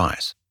would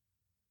arise.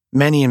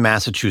 Many in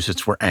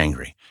Massachusetts were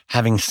angry,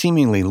 having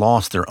seemingly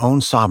lost their own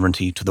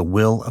sovereignty to the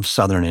will of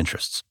Southern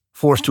interests,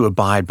 forced to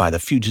abide by the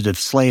Fugitive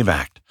Slave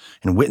Act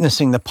and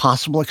witnessing the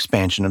possible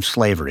expansion of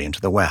slavery into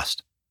the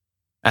West.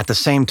 At the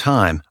same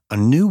time, a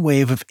new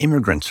wave of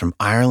immigrants from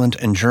Ireland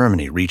and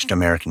Germany reached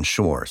American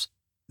shores.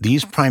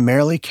 These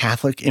primarily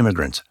Catholic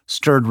immigrants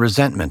stirred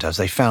resentment as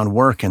they found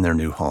work in their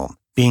new home,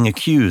 being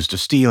accused of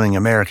stealing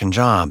American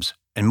jobs,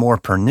 and more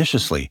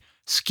perniciously,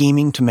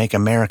 scheming to make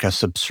America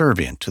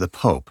subservient to the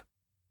Pope.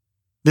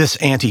 This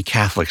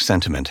anti-Catholic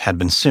sentiment had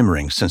been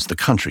simmering since the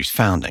country's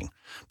founding,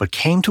 but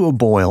came to a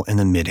boil in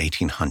the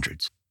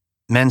mid-1800s.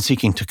 Men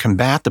seeking to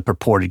combat the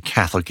purported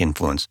Catholic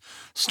influence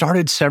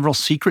started several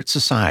secret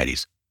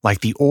societies,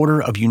 like the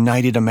Order of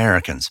United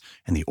Americans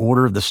and the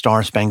Order of the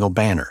Star-Spangled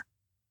Banner.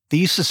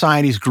 These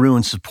societies grew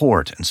in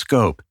support and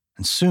scope,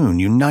 and soon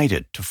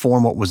united to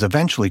form what was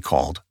eventually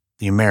called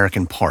the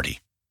American Party.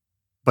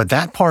 But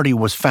that party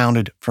was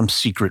founded from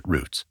secret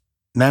roots.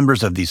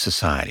 Members of these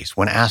societies,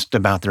 when asked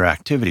about their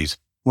activities,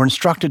 were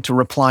instructed to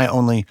reply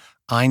only,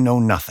 "I know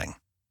nothing."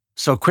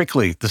 So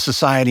quickly, the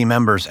society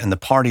members and the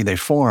party they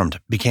formed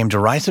became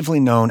derisively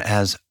known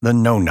as the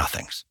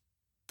Know-Nothings.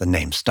 The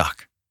name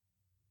stuck.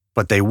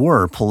 But they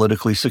were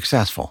politically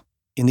successful.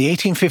 In the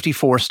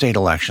 1854 state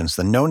elections,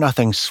 the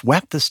Know-Nothings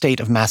swept the state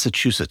of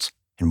Massachusetts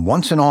and,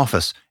 once in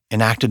office,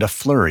 enacted a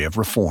flurry of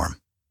reform.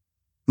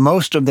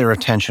 Most of their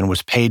attention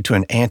was paid to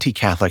an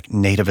anti-Catholic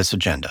nativist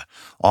agenda,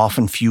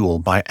 often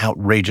fueled by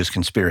outrageous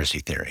conspiracy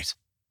theories.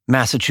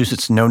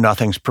 Massachusetts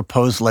Know-Nothings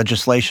proposed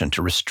legislation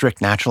to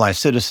restrict naturalized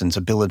citizens'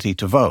 ability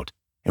to vote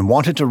and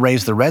wanted to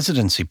raise the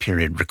residency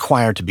period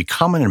required to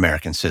become an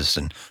American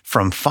citizen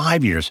from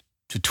 5 years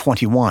to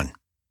 21.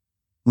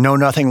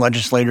 Know-Nothing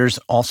legislators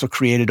also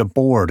created a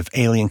board of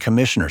alien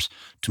commissioners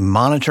to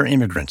monitor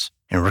immigrants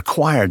and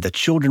required that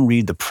children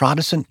read the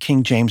Protestant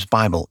King James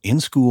Bible in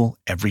school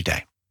every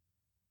day.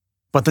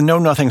 But the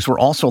Know-Nothings were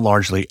also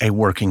largely a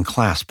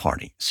working-class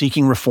party,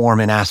 seeking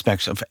reform in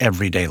aspects of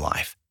everyday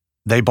life.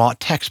 They bought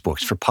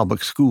textbooks for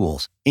public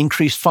schools,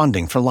 increased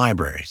funding for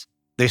libraries.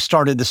 They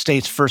started the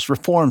state's first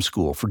reform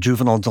school for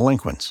juvenile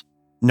delinquents.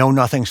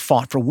 Know-Nothings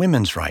fought for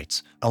women's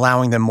rights,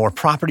 allowing them more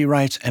property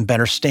rights and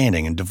better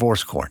standing in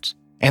divorce courts.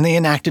 And they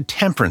enacted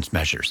temperance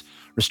measures,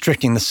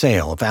 restricting the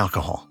sale of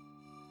alcohol.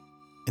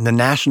 In the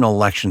national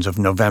elections of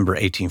November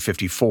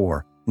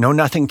 1854,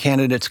 Know-Nothing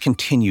candidates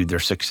continued their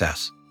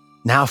success.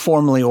 Now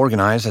formally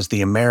organized as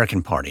the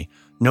American Party,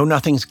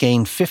 Know-Nothings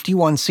gained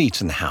 51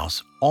 seats in the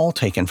House, all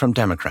taken from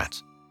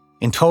Democrats.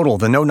 In total,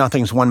 the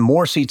Know-Nothings won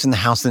more seats in the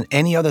House than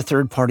any other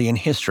third party in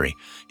history,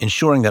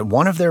 ensuring that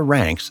one of their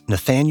ranks,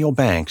 Nathaniel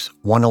Banks,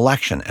 won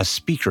election as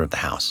Speaker of the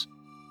House.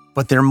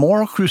 But their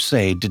moral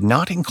crusade did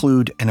not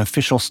include an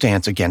official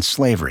stance against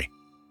slavery,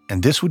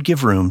 and this would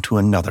give room to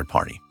another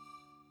party.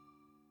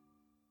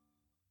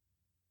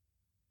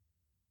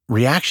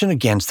 Reaction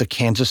against the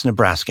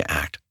Kansas-Nebraska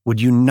Act would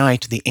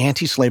unite the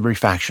anti-slavery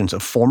factions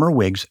of former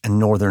Whigs and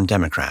Northern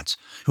Democrats,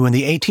 who in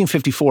the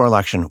 1854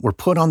 election were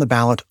put on the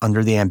ballot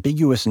under the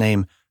ambiguous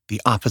name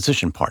the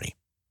Opposition Party.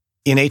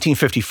 In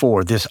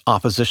 1854, this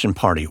Opposition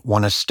Party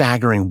won a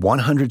staggering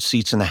 100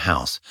 seats in the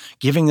House,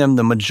 giving them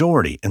the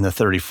majority in the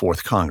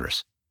 34th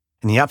Congress.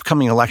 In the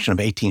upcoming election of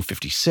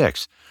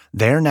 1856,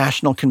 their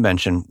national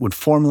convention would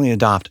formally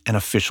adopt an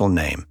official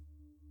name,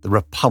 the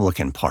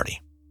Republican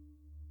Party.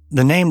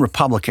 The name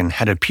Republican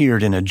had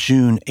appeared in a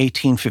June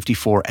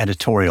 1854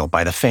 editorial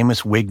by the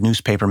famous Whig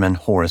newspaperman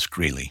Horace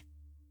Greeley.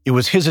 It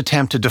was his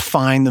attempt to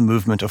define the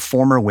movement of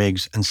former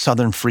Whigs and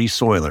Southern free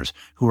soilers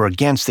who were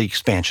against the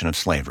expansion of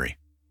slavery.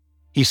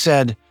 He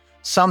said,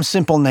 "Some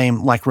simple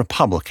name like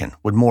Republican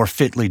would more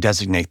fitly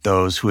designate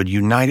those who had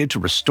united to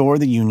restore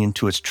the Union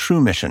to its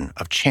true mission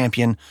of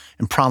champion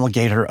and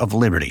promulgator of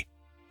liberty,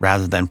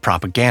 rather than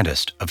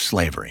propagandist of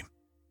slavery."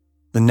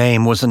 The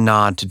name was a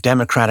nod to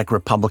Democratic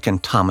Republican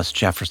Thomas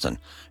Jefferson,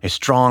 a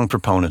strong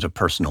proponent of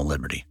personal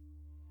liberty.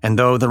 And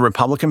though the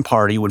Republican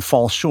Party would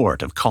fall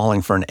short of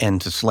calling for an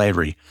end to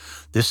slavery,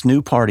 this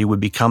new party would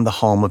become the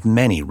home of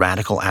many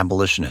radical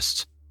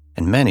abolitionists,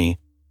 and many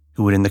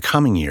who would in the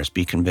coming years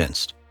be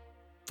convinced.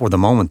 For the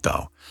moment,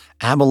 though,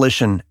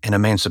 abolition and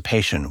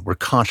emancipation were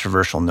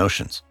controversial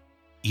notions,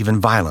 even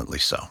violently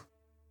so.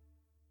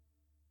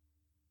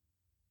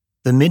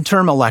 The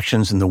midterm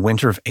elections in the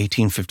winter of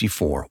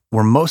 1854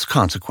 were most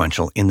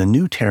consequential in the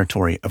new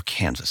territory of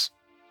Kansas.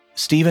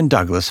 Stephen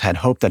Douglas had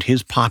hoped that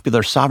his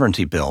popular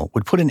sovereignty bill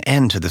would put an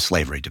end to the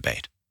slavery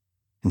debate.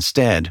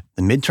 Instead,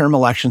 the midterm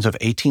elections of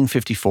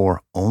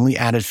 1854 only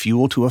added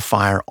fuel to a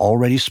fire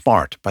already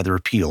sparked by the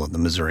repeal of the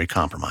Missouri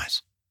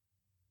Compromise.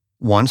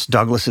 Once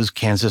Douglas's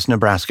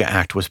Kansas-Nebraska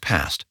Act was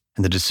passed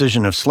and the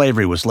decision of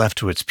slavery was left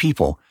to its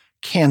people,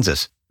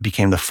 Kansas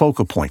became the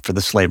focal point for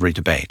the slavery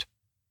debate.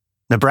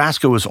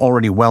 Nebraska was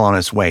already well on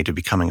its way to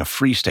becoming a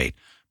free state,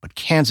 but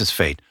Kansas'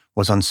 fate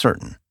was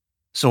uncertain.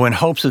 So in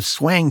hopes of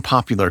swaying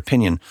popular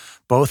opinion,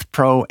 both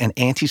pro- and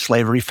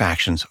anti-slavery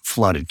factions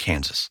flooded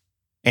Kansas.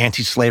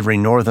 Anti-slavery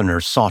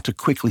Northerners sought to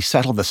quickly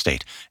settle the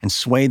state and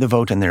sway the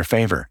vote in their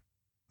favor.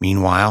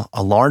 Meanwhile,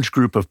 a large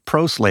group of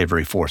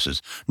pro-slavery forces,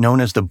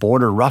 known as the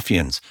Border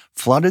Ruffians,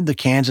 flooded the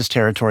Kansas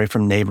territory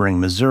from neighboring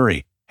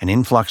Missouri, an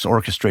influx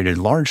orchestrated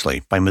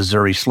largely by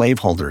Missouri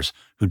slaveholders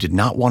who did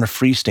not want a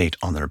free state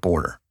on their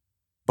border.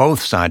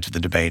 Both sides of the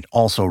debate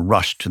also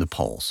rushed to the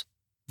polls.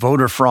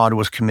 Voter fraud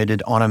was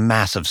committed on a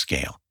massive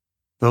scale.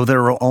 Though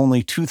there were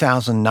only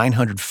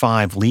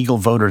 2,905 legal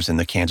voters in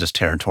the Kansas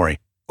territory,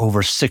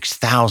 over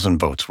 6,000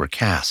 votes were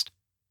cast.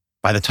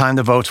 By the time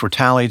the votes were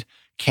tallied,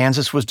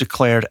 Kansas was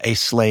declared a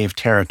slave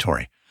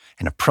territory,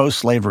 and a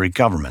pro-slavery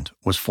government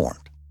was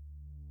formed.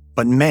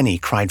 But many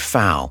cried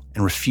foul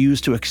and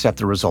refused to accept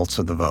the results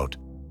of the vote.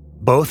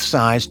 Both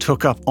sides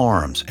took up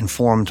arms and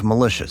formed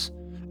militias.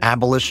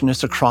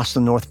 Abolitionists across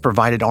the North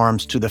provided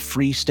arms to the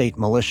Free State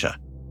Militia.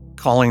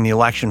 Calling the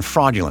election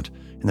fraudulent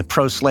and the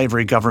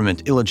pro-slavery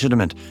government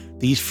illegitimate,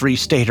 these Free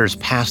Staters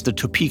passed the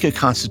Topeka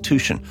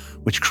Constitution,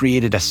 which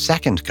created a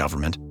second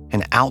government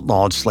and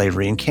outlawed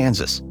slavery in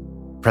Kansas.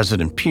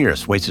 President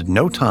Pierce wasted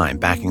no time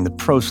backing the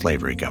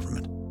pro-slavery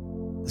government.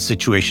 The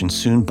situation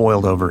soon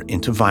boiled over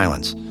into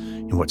violence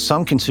in what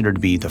some consider to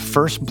be the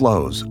first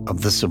blows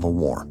of the Civil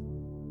War.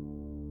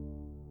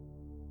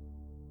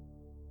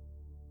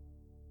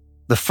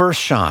 The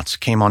first shots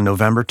came on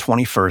November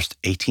 21,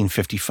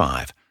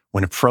 1855,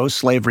 when a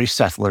pro-slavery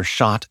settler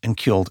shot and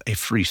killed a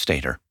Free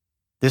Stater.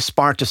 This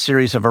sparked a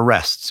series of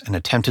arrests and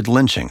attempted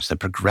lynchings that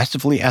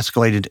progressively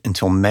escalated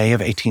until May of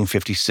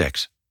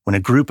 1856, when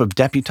a group of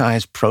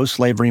deputized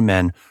pro-slavery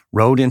men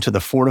rode into the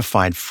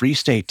fortified Free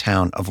State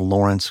town of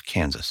Lawrence,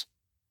 Kansas.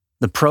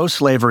 The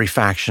pro-slavery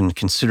faction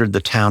considered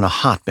the town a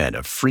hotbed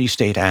of Free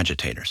State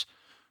agitators,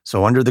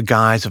 so under the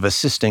guise of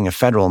assisting a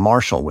federal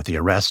marshal with the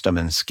arrest of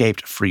an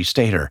escaped Free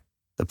Stater,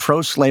 the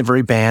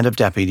pro-slavery band of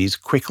deputies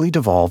quickly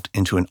devolved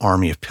into an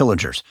army of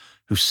pillagers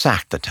who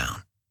sacked the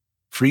town.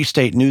 Free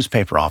State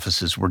newspaper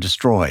offices were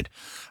destroyed.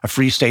 A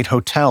Free State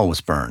hotel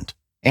was burned.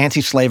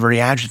 Anti-slavery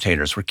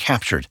agitators were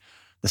captured.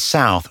 The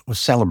South was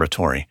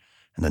celebratory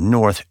and the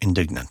North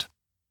indignant.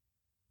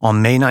 On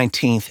May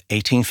 19,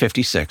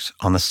 1856,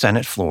 on the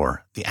Senate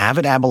floor, the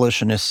avid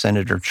abolitionist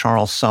Senator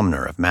Charles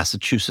Sumner of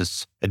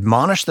Massachusetts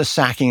admonished the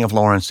sacking of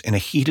Lawrence in a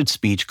heated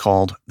speech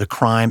called The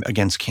Crime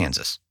Against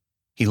Kansas.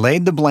 He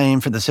laid the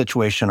blame for the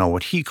situation on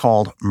what he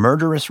called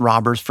murderous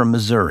robbers from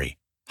Missouri,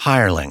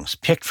 hirelings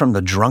picked from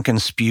the drunken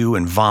spew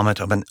and vomit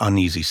of an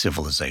uneasy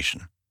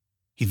civilization.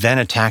 He then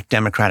attacked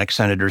Democratic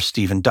Senators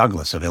Stephen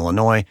Douglas of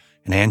Illinois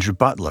and Andrew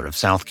Butler of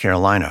South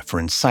Carolina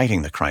for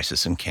inciting the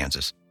crisis in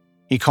Kansas.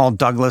 He called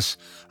Douglas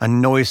a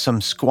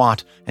noisome,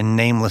 squat, and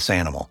nameless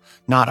animal,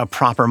 not a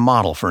proper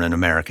model for an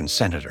American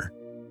senator.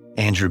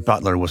 Andrew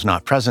Butler was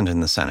not present in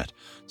the Senate,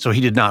 so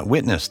he did not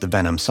witness the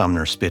venom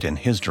Sumner spit in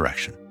his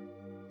direction.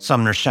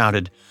 Sumner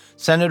shouted,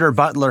 "Senator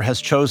Butler has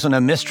chosen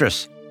a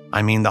mistress,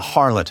 the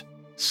harlot,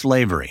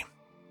 slavery."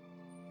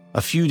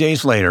 A few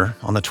days later,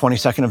 on the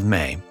 22nd of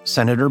May,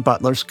 Senator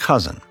Butler's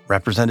cousin,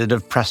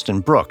 Representative Preston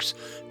Brooks,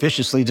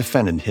 viciously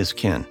defended his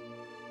kin.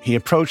 He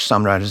approached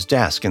Sumner at his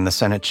desk in the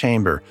Senate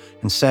chamber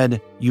and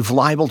said, "You've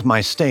libeled my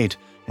state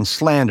and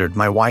slandered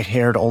my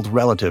white-haired old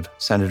relative,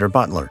 Senator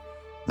Butler,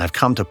 and I've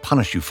come to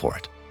punish you for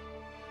it."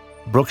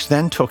 Brooks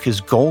then took his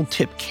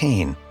gold-tipped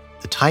cane,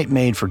 the type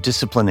made for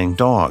disciplining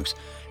dogs,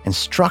 and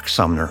struck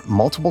Sumner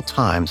multiple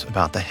times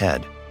about the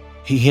head.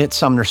 He hit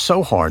Sumner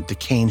so hard the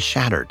cane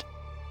shattered.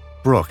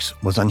 Brooks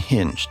was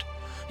unhinged.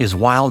 His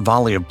wild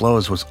volley of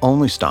blows was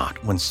only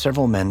stopped when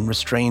several men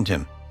restrained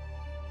him.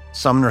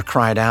 Sumner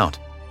cried out,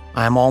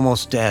 "I am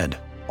almost dead,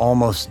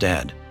 almost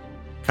dead."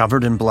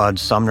 Covered in blood,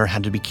 Sumner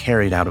had to be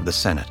carried out of the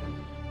Senate.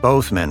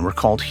 Both men were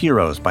called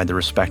heroes by their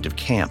respective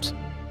camps.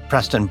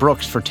 Preston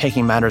Brooks for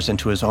taking matters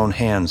into his own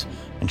hands,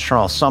 and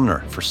Charles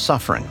Sumner for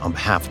suffering on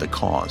behalf of the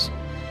cause.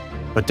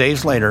 But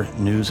days later,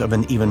 news of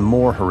an even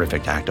more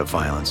horrific act of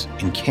violence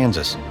in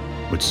Kansas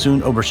would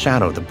soon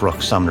overshadow the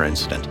Brooks-Sumner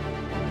incident,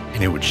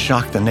 and it would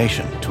shock the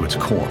nation to its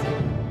core.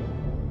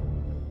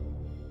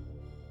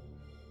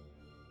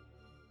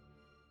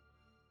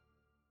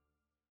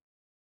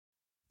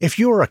 If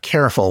you're a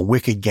careful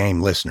Wicked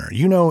Game listener,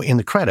 you know in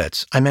the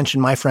credits I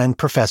mentioned my friend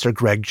Professor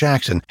Greg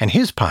Jackson and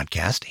his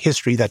podcast,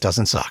 History That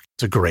Doesn't Suck.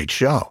 It's a great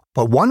show.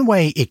 But one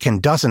way it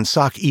doesn't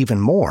suck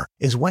even more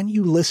is when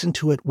you listen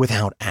to it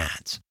without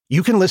ads.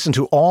 You can listen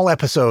to all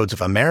episodes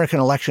of American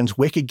Elections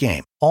Wicked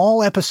Game,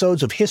 all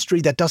episodes of History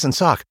That Doesn't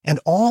Suck, and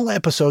all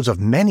episodes of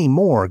many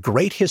more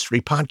great history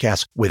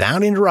podcasts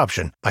without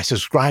interruption by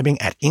subscribing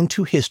at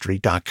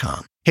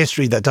intohistory.com.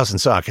 History That Doesn't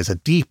Suck is a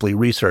deeply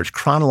researched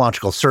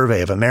chronological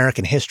survey of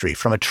American history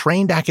from a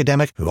trained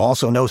academic who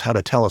also knows how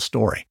to tell a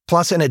story.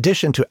 Plus, in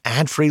addition to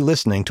ad-free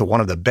listening to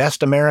one of the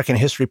best American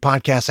history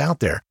podcasts out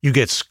there, you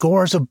get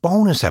scores of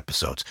bonus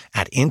episodes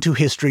at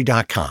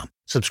intohistory.com.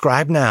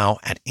 Subscribe now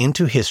at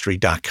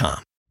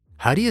intohistory.com.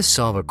 How do you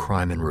solve a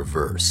crime in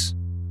reverse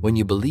when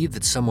you believe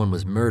that someone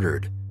was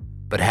murdered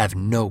but have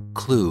no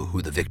clue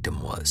who the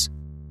victim was?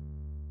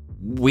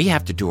 We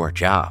have to do our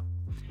job,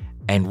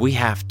 and we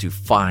have to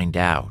find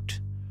out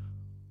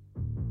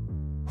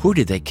who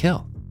did they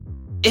kill,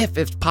 if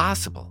it's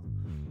possible.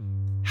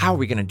 How are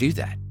we going to do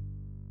that?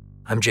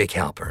 I'm Jake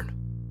Halpern,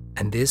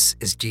 and this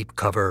is Deep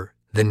Cover: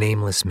 The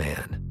Nameless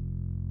Man.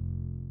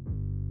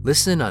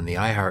 Listen on the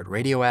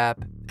iHeartRadio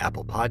app,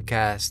 Apple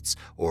Podcasts,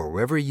 or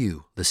wherever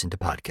you listen to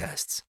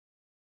podcasts.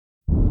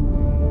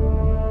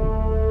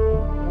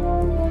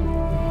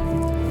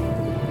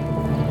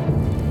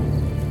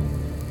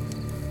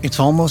 It's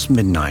almost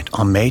midnight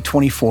on May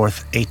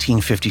 24th,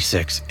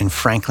 1856, in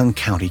Franklin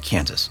County,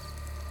 Kansas.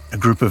 A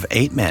group of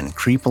 8 men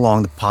creep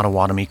along the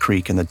Pottawatomie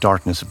Creek in the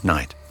darkness of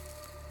night.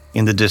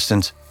 In the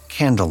distance,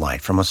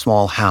 candlelight from a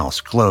small house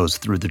glows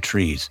through the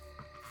trees.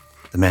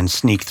 The men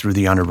sneak through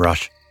the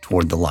underbrush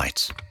toward the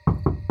lights.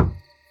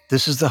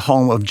 This is the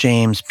home of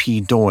James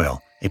P.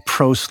 Doyle, a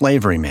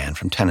pro-slavery man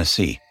from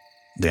Tennessee.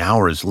 The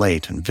hour is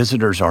late and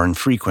visitors are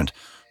infrequent,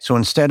 so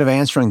instead of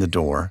answering the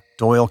door,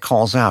 Doyle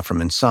calls out from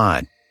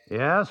inside.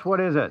 "Yes, what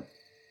is it?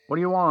 What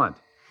do you want?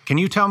 Can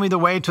you tell me the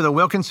way to the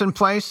Wilkinson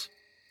place?"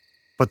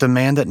 But the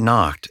man that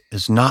knocked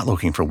is not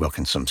looking for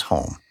Wilkinson's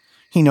home.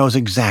 He knows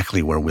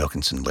exactly where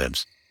Wilkinson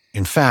lives.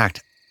 In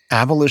fact,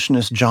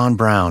 abolitionist John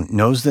Brown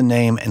knows the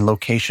name and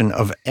location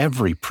of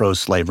every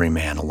pro-slavery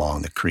man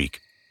along the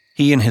creek.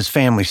 He and his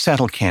family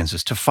settled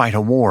Kansas to fight a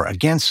war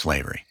against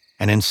slavery,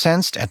 and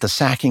incensed at the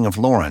sacking of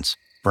Lawrence,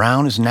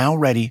 Brown is now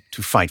ready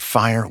to fight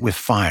fire with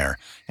fire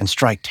and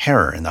strike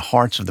terror in the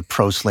hearts of the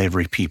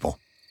pro-slavery people.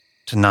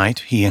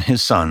 Tonight, he and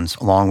his sons,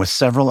 along with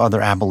several other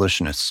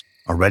abolitionists,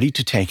 are ready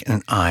to take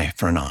an eye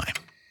for an eye.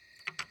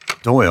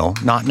 Doyle,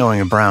 not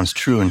knowing of Brown's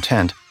true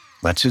intent,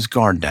 lets his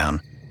guard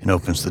down and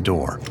opens the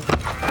door.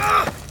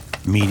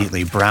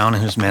 Immediately, Brown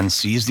and his men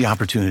seize the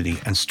opportunity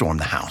and storm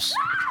the house.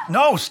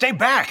 "No, stay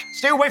back!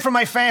 Stay away from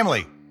my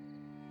family!"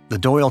 The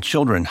Doyle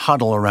children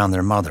huddle around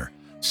their mother,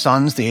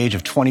 sons the age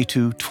of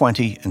 22,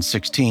 20, and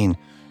 16,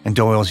 and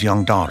Doyle's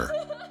young daughter.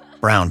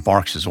 Brown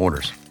barks his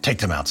orders. "Take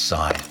them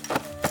outside."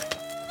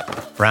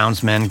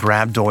 Brown's men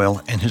grab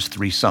Doyle and his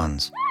 3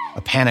 sons.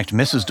 A panicked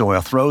Mrs.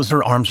 Doyle throws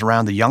her arms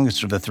around the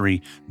youngest of the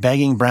 3,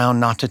 begging Brown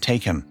not to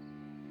take him.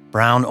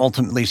 Brown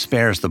ultimately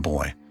spares the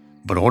boy,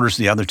 but orders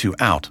the other two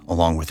out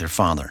along with their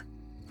father.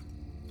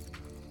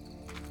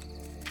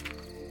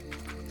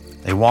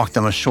 They walk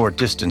them a short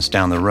distance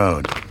down the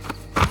road.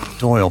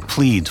 Doyle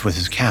pleads with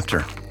his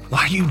captor.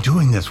 "Why are you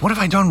doing this? What have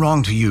I done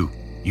wrong to you?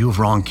 You have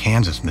wronged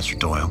Kansas, Mr.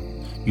 Doyle.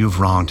 You have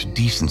wronged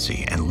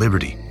decency and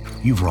liberty.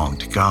 You've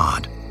wronged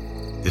God.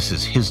 This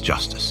is his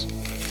justice."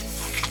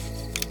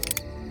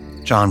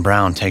 John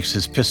Brown takes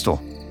his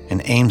pistol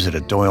and aims it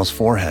at Doyle's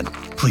forehead.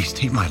 "Please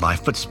take my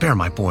life, but spare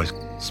my boys.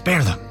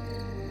 Spare them."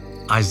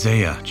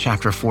 Isaiah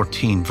chapter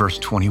 14, verse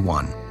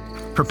 21.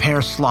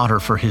 "Prepare slaughter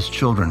for his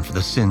children for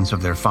the sins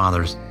of their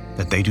fathers,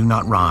 that they do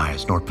not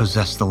rise, nor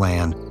possess the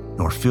land,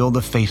 nor fill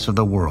the face of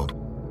the world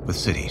with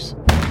cities."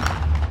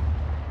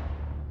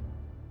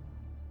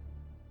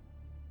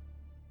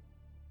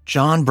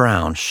 John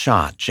Brown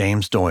shot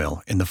James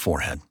Doyle in the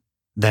forehead.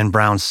 Then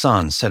Brown's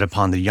sons set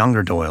upon the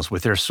younger Doyles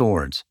with their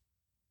swords.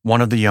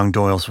 One of the young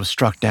Doyles was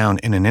struck down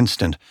in an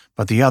instant,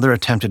 but the other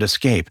attempted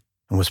escape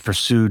and was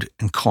pursued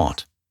and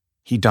caught.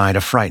 He died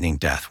a frightening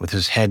death with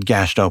his head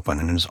gashed open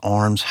and his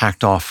arms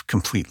hacked off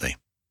completely.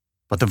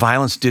 But the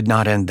violence did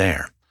not end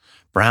there.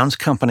 Brown's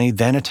company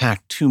then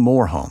attacked 2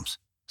 more homes,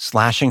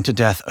 slashing to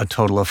death a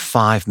total of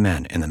 5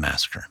 men in the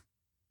massacre.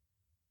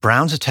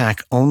 Brown's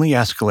attack only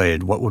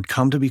escalated what would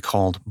come to be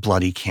called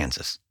Bloody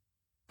Kansas.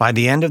 By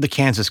the end of the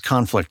Kansas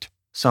conflict,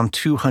 some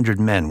 200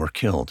 men were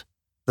killed.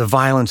 The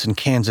violence in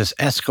Kansas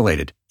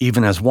escalated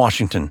even as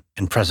Washington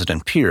and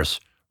President Pierce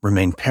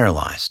remained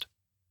paralyzed.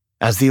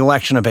 As the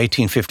election of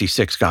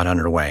 1856 got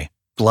underway,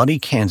 Bloody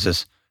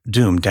Kansas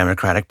doomed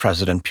Democratic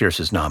President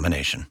Pierce's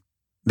nomination.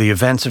 The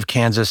events of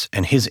Kansas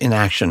and his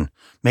inaction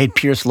made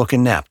Pierce look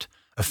inept,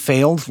 a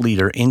failed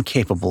leader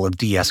incapable of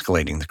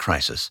de-escalating the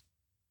crisis.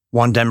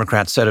 One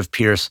Democrat said of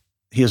Pierce,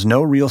 "He has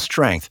no real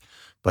strength,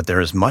 but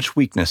there is much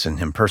weakness in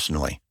him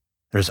personally.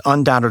 There is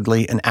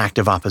undoubtedly an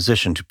active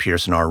opposition to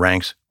Pierce in our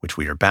ranks, which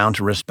we are bound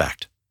to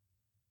respect."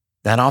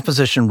 That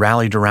opposition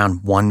rallied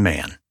around one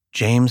man,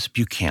 James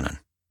Buchanan.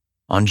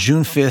 On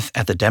June 5th,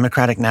 at the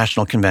Democratic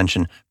National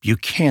Convention,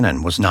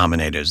 Buchanan was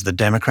nominated as the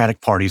Democratic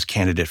Party's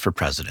candidate for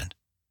president.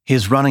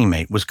 His running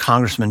mate was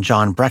Congressman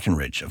John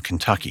Breckinridge of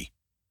Kentucky.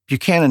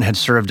 Buchanan had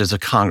served as a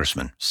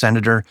congressman,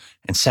 senator,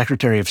 and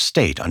Secretary of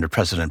State under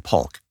President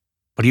Polk.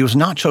 But he was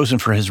not chosen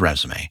for his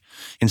resume.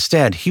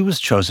 Instead, he was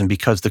chosen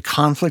because the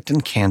conflict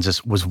in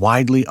Kansas was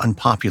widely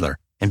unpopular,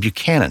 and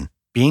Buchanan,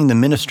 being the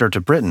minister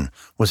to Britain,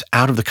 was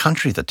out of the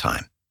country at the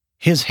time.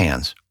 His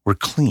hands were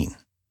clean.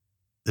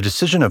 The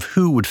decision of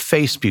who would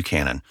face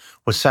Buchanan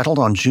was settled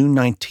on June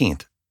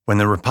 19th, when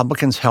the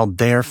Republicans held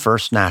their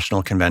first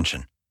national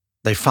convention.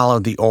 They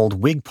followed the old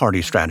Whig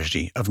Party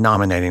strategy of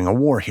nominating a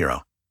war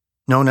hero.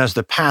 Known as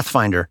the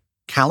Pathfinder,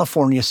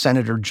 California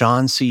Senator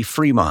John C.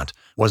 Fremont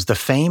was the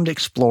famed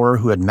explorer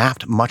who had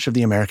mapped much of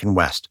the American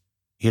West.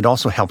 He had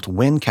also helped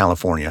win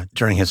California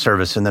during his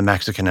service in the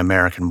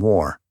Mexican-American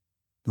War.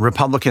 The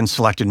Republicans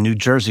selected New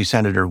Jersey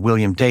Senator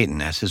William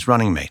Dayton as his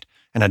running mate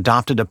and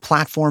adopted a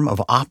platform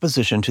of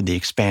opposition to the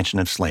expansion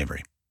of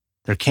slavery.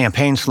 Their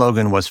campaign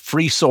slogan was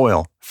 "Free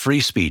Soil, Free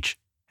Speech,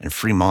 and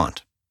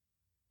Fremont."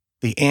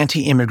 The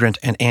anti-immigrant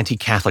and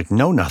anti-Catholic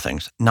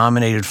Know-Nothings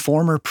nominated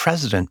former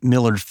President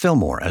Millard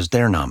Fillmore as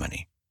their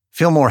nominee.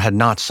 Fillmore had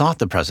not sought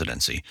the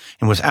presidency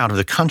and was out of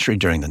the country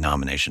during the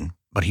nomination,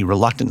 but he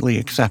reluctantly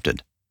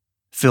accepted.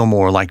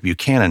 Fillmore, like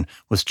Buchanan,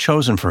 was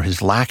chosen for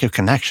his lack of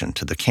connection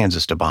to the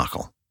Kansas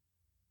debacle.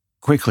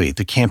 Quickly,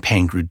 the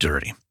campaign grew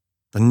dirty.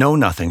 The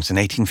Know-Nothings in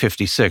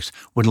 1856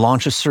 would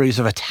launch a series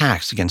of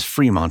attacks against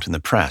Fremont in the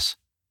press.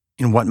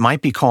 In what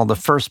might be called the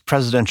first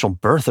presidential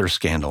birther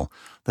scandal,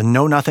 the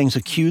Know-Nothings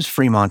accused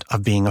Fremont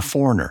of being a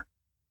foreigner.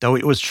 Though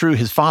it was true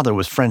his father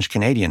was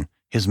French-Canadian,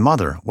 his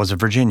mother was a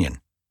Virginian.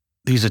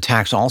 These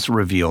attacks also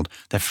revealed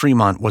that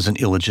Fremont was an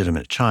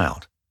illegitimate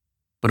child.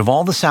 But of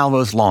all the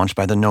salvos launched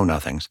by the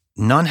Know-Nothings,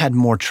 none had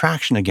more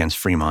traction against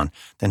Fremont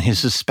than his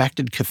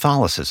suspected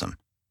Catholicism.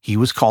 He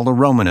was called a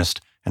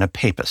Romanist and a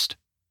papist.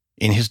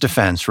 In his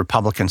defense,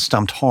 Republicans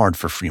stumped hard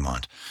for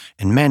Fremont,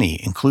 and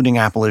many, including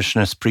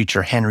abolitionist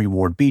preacher Henry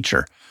Ward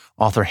Beecher,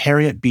 author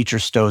Harriet Beecher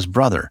Stowe's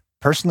brother,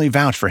 personally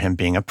vouched for him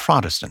being a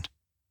Protestant.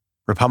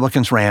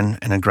 Republicans ran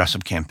an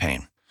aggressive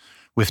campaign.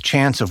 With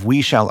chants of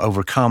 "We shall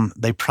overcome,"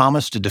 they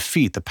promised to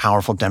defeat the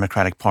powerful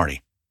Democratic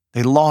Party.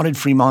 They lauded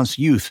Fremont's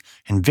youth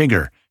and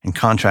vigor in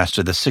contrast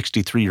to the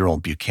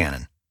 63-year-old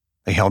Buchanan.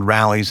 They held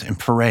rallies and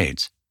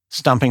parades.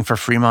 Stumping for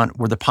Fremont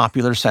were the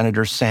popular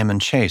Senators Salmon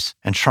Chase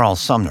and Charles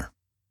Sumner.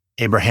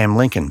 Abraham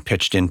Lincoln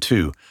pitched in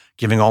too,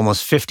 giving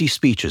almost 50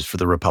 speeches for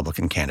the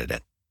Republican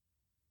candidate.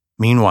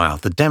 Meanwhile,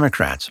 the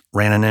Democrats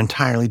ran an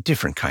entirely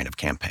different kind of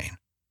campaign.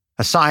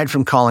 Aside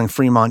from calling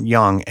Fremont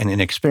young and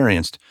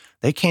inexperienced,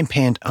 they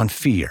campaigned on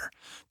fear,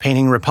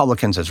 painting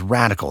Republicans as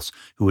radicals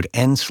who would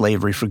end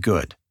slavery for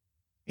good.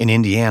 In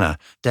Indiana,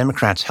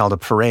 Democrats held a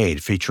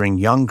parade featuring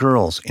young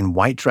girls in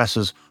white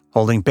dresses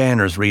holding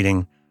banners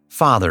reading,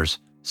 "Fathers,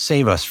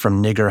 save us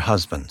from nigger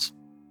husbands."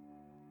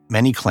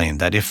 Many claimed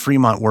that if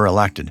Fremont were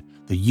elected,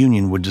 the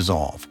Union would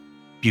dissolve.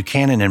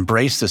 Buchanan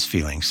embraced this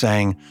feeling,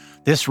 saying,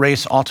 "This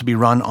race ought to be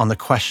run on the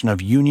question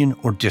of union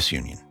or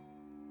disunion."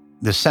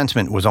 This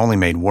sentiment was only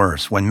made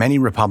worse when many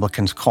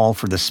Republicans called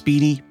for the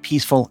speedy,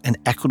 peaceful, and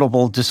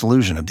equitable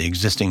dissolution of the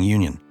existing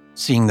Union,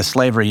 seeing the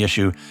slavery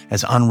issue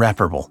as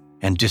unreparable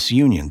and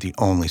disunion the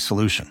only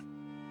solution.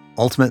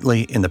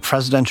 Ultimately, in the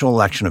presidential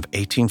election of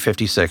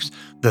 1856,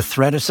 the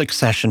threat of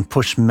secession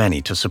pushed many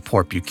to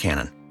support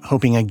Buchanan,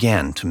 hoping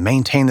again to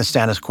maintain the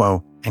status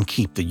quo and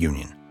keep the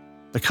Union.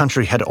 The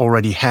country had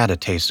already had a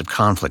taste of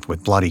conflict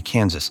with bloody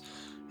Kansas,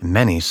 and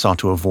many sought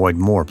to avoid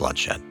more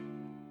bloodshed.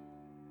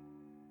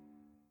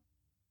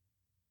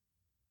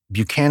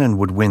 Buchanan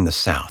would win the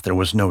South, there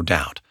was no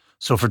doubt.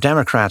 So for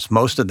Democrats,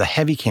 most of the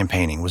heavy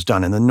campaigning was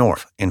done in the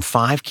North, in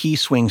 5 key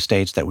swing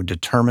states that would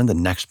determine the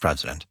next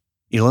president: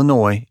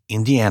 Illinois,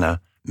 Indiana,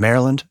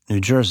 Maryland, New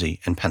Jersey,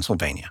 and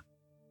Pennsylvania.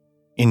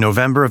 In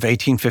November of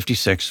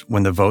 1856,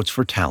 when the votes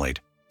were tallied,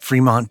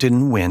 Fremont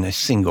didn't win a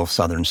single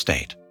Southern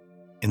state.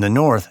 In the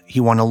North, he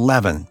won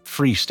 11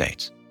 free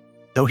states.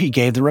 Though he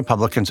gave the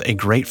Republicans a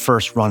great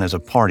first run as a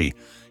party,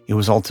 it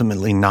was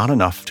ultimately not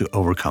enough to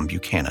overcome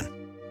Buchanan.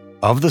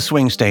 Of the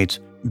swing states,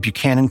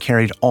 Buchanan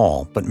carried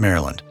all but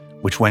Maryland,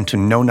 which went to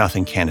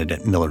know-nothing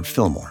candidate Millard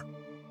Fillmore.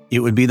 It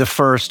would be the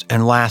first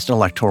and last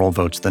electoral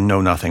votes the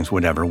know-nothings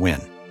would ever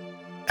win.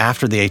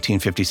 After the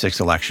 1856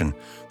 election,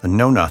 the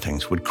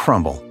know-nothings would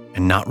crumble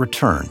and not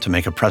return to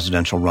make a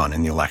presidential run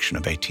in the election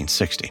of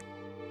 1860.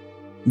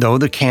 Though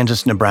the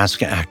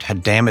Kansas-Nebraska Act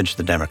had damaged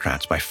the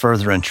Democrats by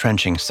further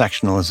entrenching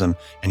sectionalism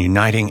and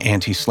uniting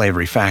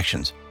anti-slavery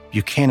factions,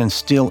 Buchanan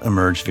still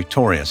emerged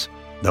victorious,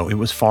 though it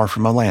was far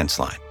from a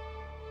landslide.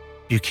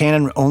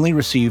 Buchanan only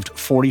received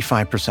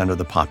 45% of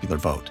the popular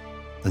vote.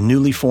 The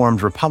newly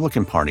formed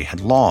Republican Party had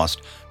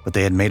lost, but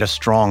they had made a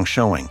strong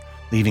showing,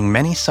 leaving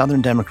many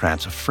Southern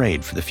Democrats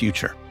afraid for the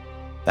future.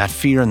 That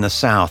fear in the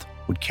South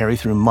would carry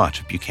through much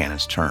of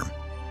Buchanan's term.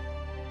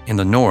 In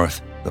the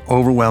North, the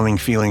overwhelming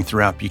feeling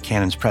throughout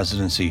Buchanan's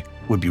presidency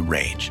would be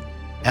rage.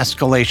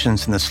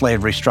 Escalations in the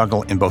slavery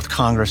struggle in both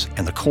Congress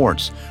and the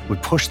courts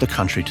would push the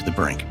country to the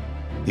brink.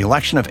 The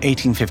election of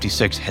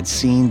 1856 had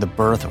seen the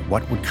birth of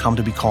what would come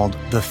to be called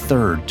the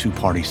third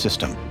two-party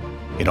system.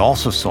 It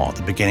also saw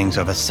the beginnings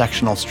of a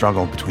sectional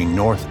struggle between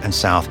North and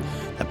South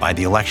that by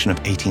the election of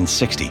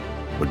 1860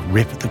 would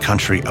rip the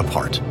country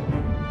apart.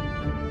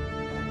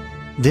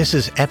 This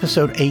is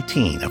episode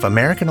 18 of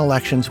American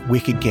Election's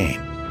Wicked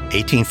Game,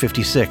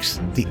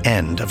 1856, The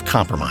End of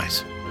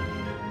Compromise.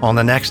 On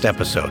the next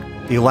episode,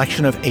 the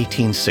election of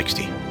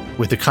 1860.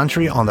 With the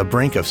country on the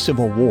brink of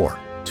civil war,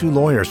 2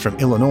 lawyers from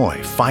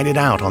Illinois fight it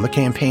out on the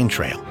campaign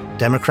trail,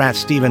 Democrat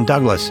Stephen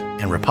Douglas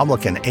and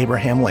Republican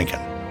Abraham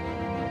Lincoln.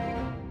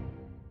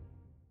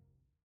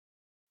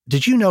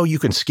 Did you know you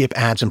can skip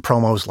ads and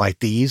promos like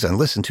these and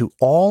listen to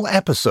all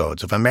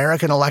episodes of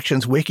American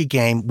Election's Wicked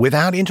Game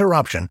without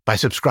interruption by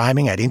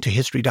subscribing at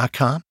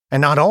IntoHistory.com?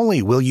 And not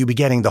only will you be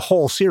getting the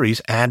whole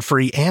series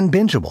ad-free and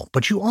bingeable,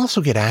 but you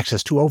also get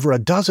access to over a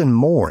dozen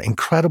more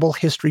incredible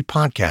history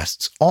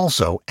podcasts,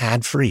 also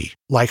ad-free,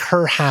 like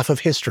Her Half of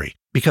History.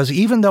 Because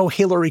even though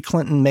Hillary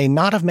Clinton may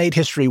not have made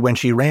history when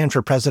she ran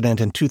for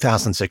president in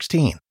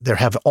 2016, there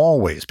have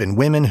always been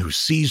women who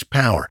seized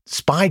power,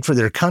 spied for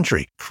their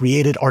country,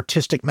 created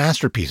artistic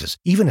masterpieces,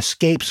 even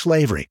escaped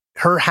slavery.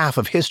 Her Half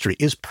of History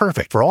is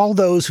perfect for all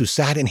those who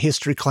sat in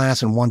history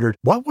class and wondered,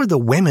 what were the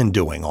women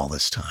doing all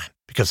this time?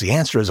 Because the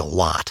answer is a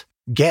lot.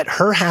 Get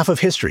Her Half of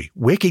History,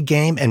 Wicked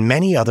Game, and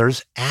many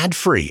others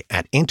ad-free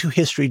at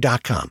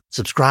IntoHistory.com.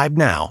 Subscribe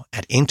now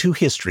at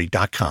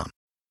IntoHistory.com.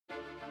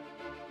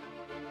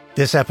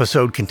 This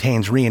episode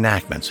contains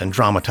reenactments and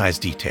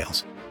dramatized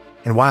details.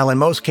 And while in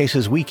most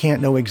cases we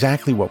can't know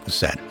exactly what was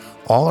said,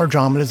 all our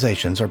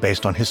dramatizations are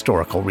based on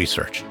historical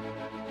research.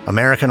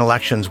 American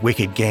Election's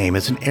Wicked Game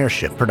is an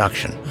Airship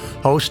production,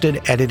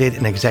 hosted, edited,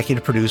 and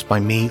executive produced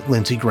by me,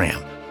 Lindsey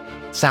Graham.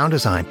 Sound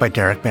designed by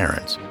Derek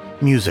Behrens.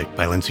 Music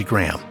by Lindsey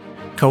Graham.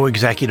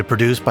 Co-executive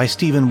produced by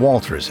Stephen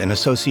Walters in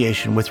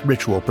association with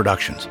Ritual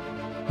Productions.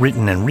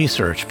 Written and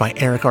researched by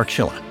Eric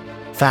Archilla.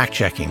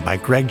 Fact-checking by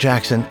Greg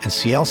Jackson and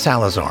Ciel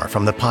Salazar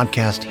from the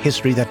podcast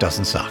History That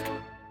Doesn't Suck.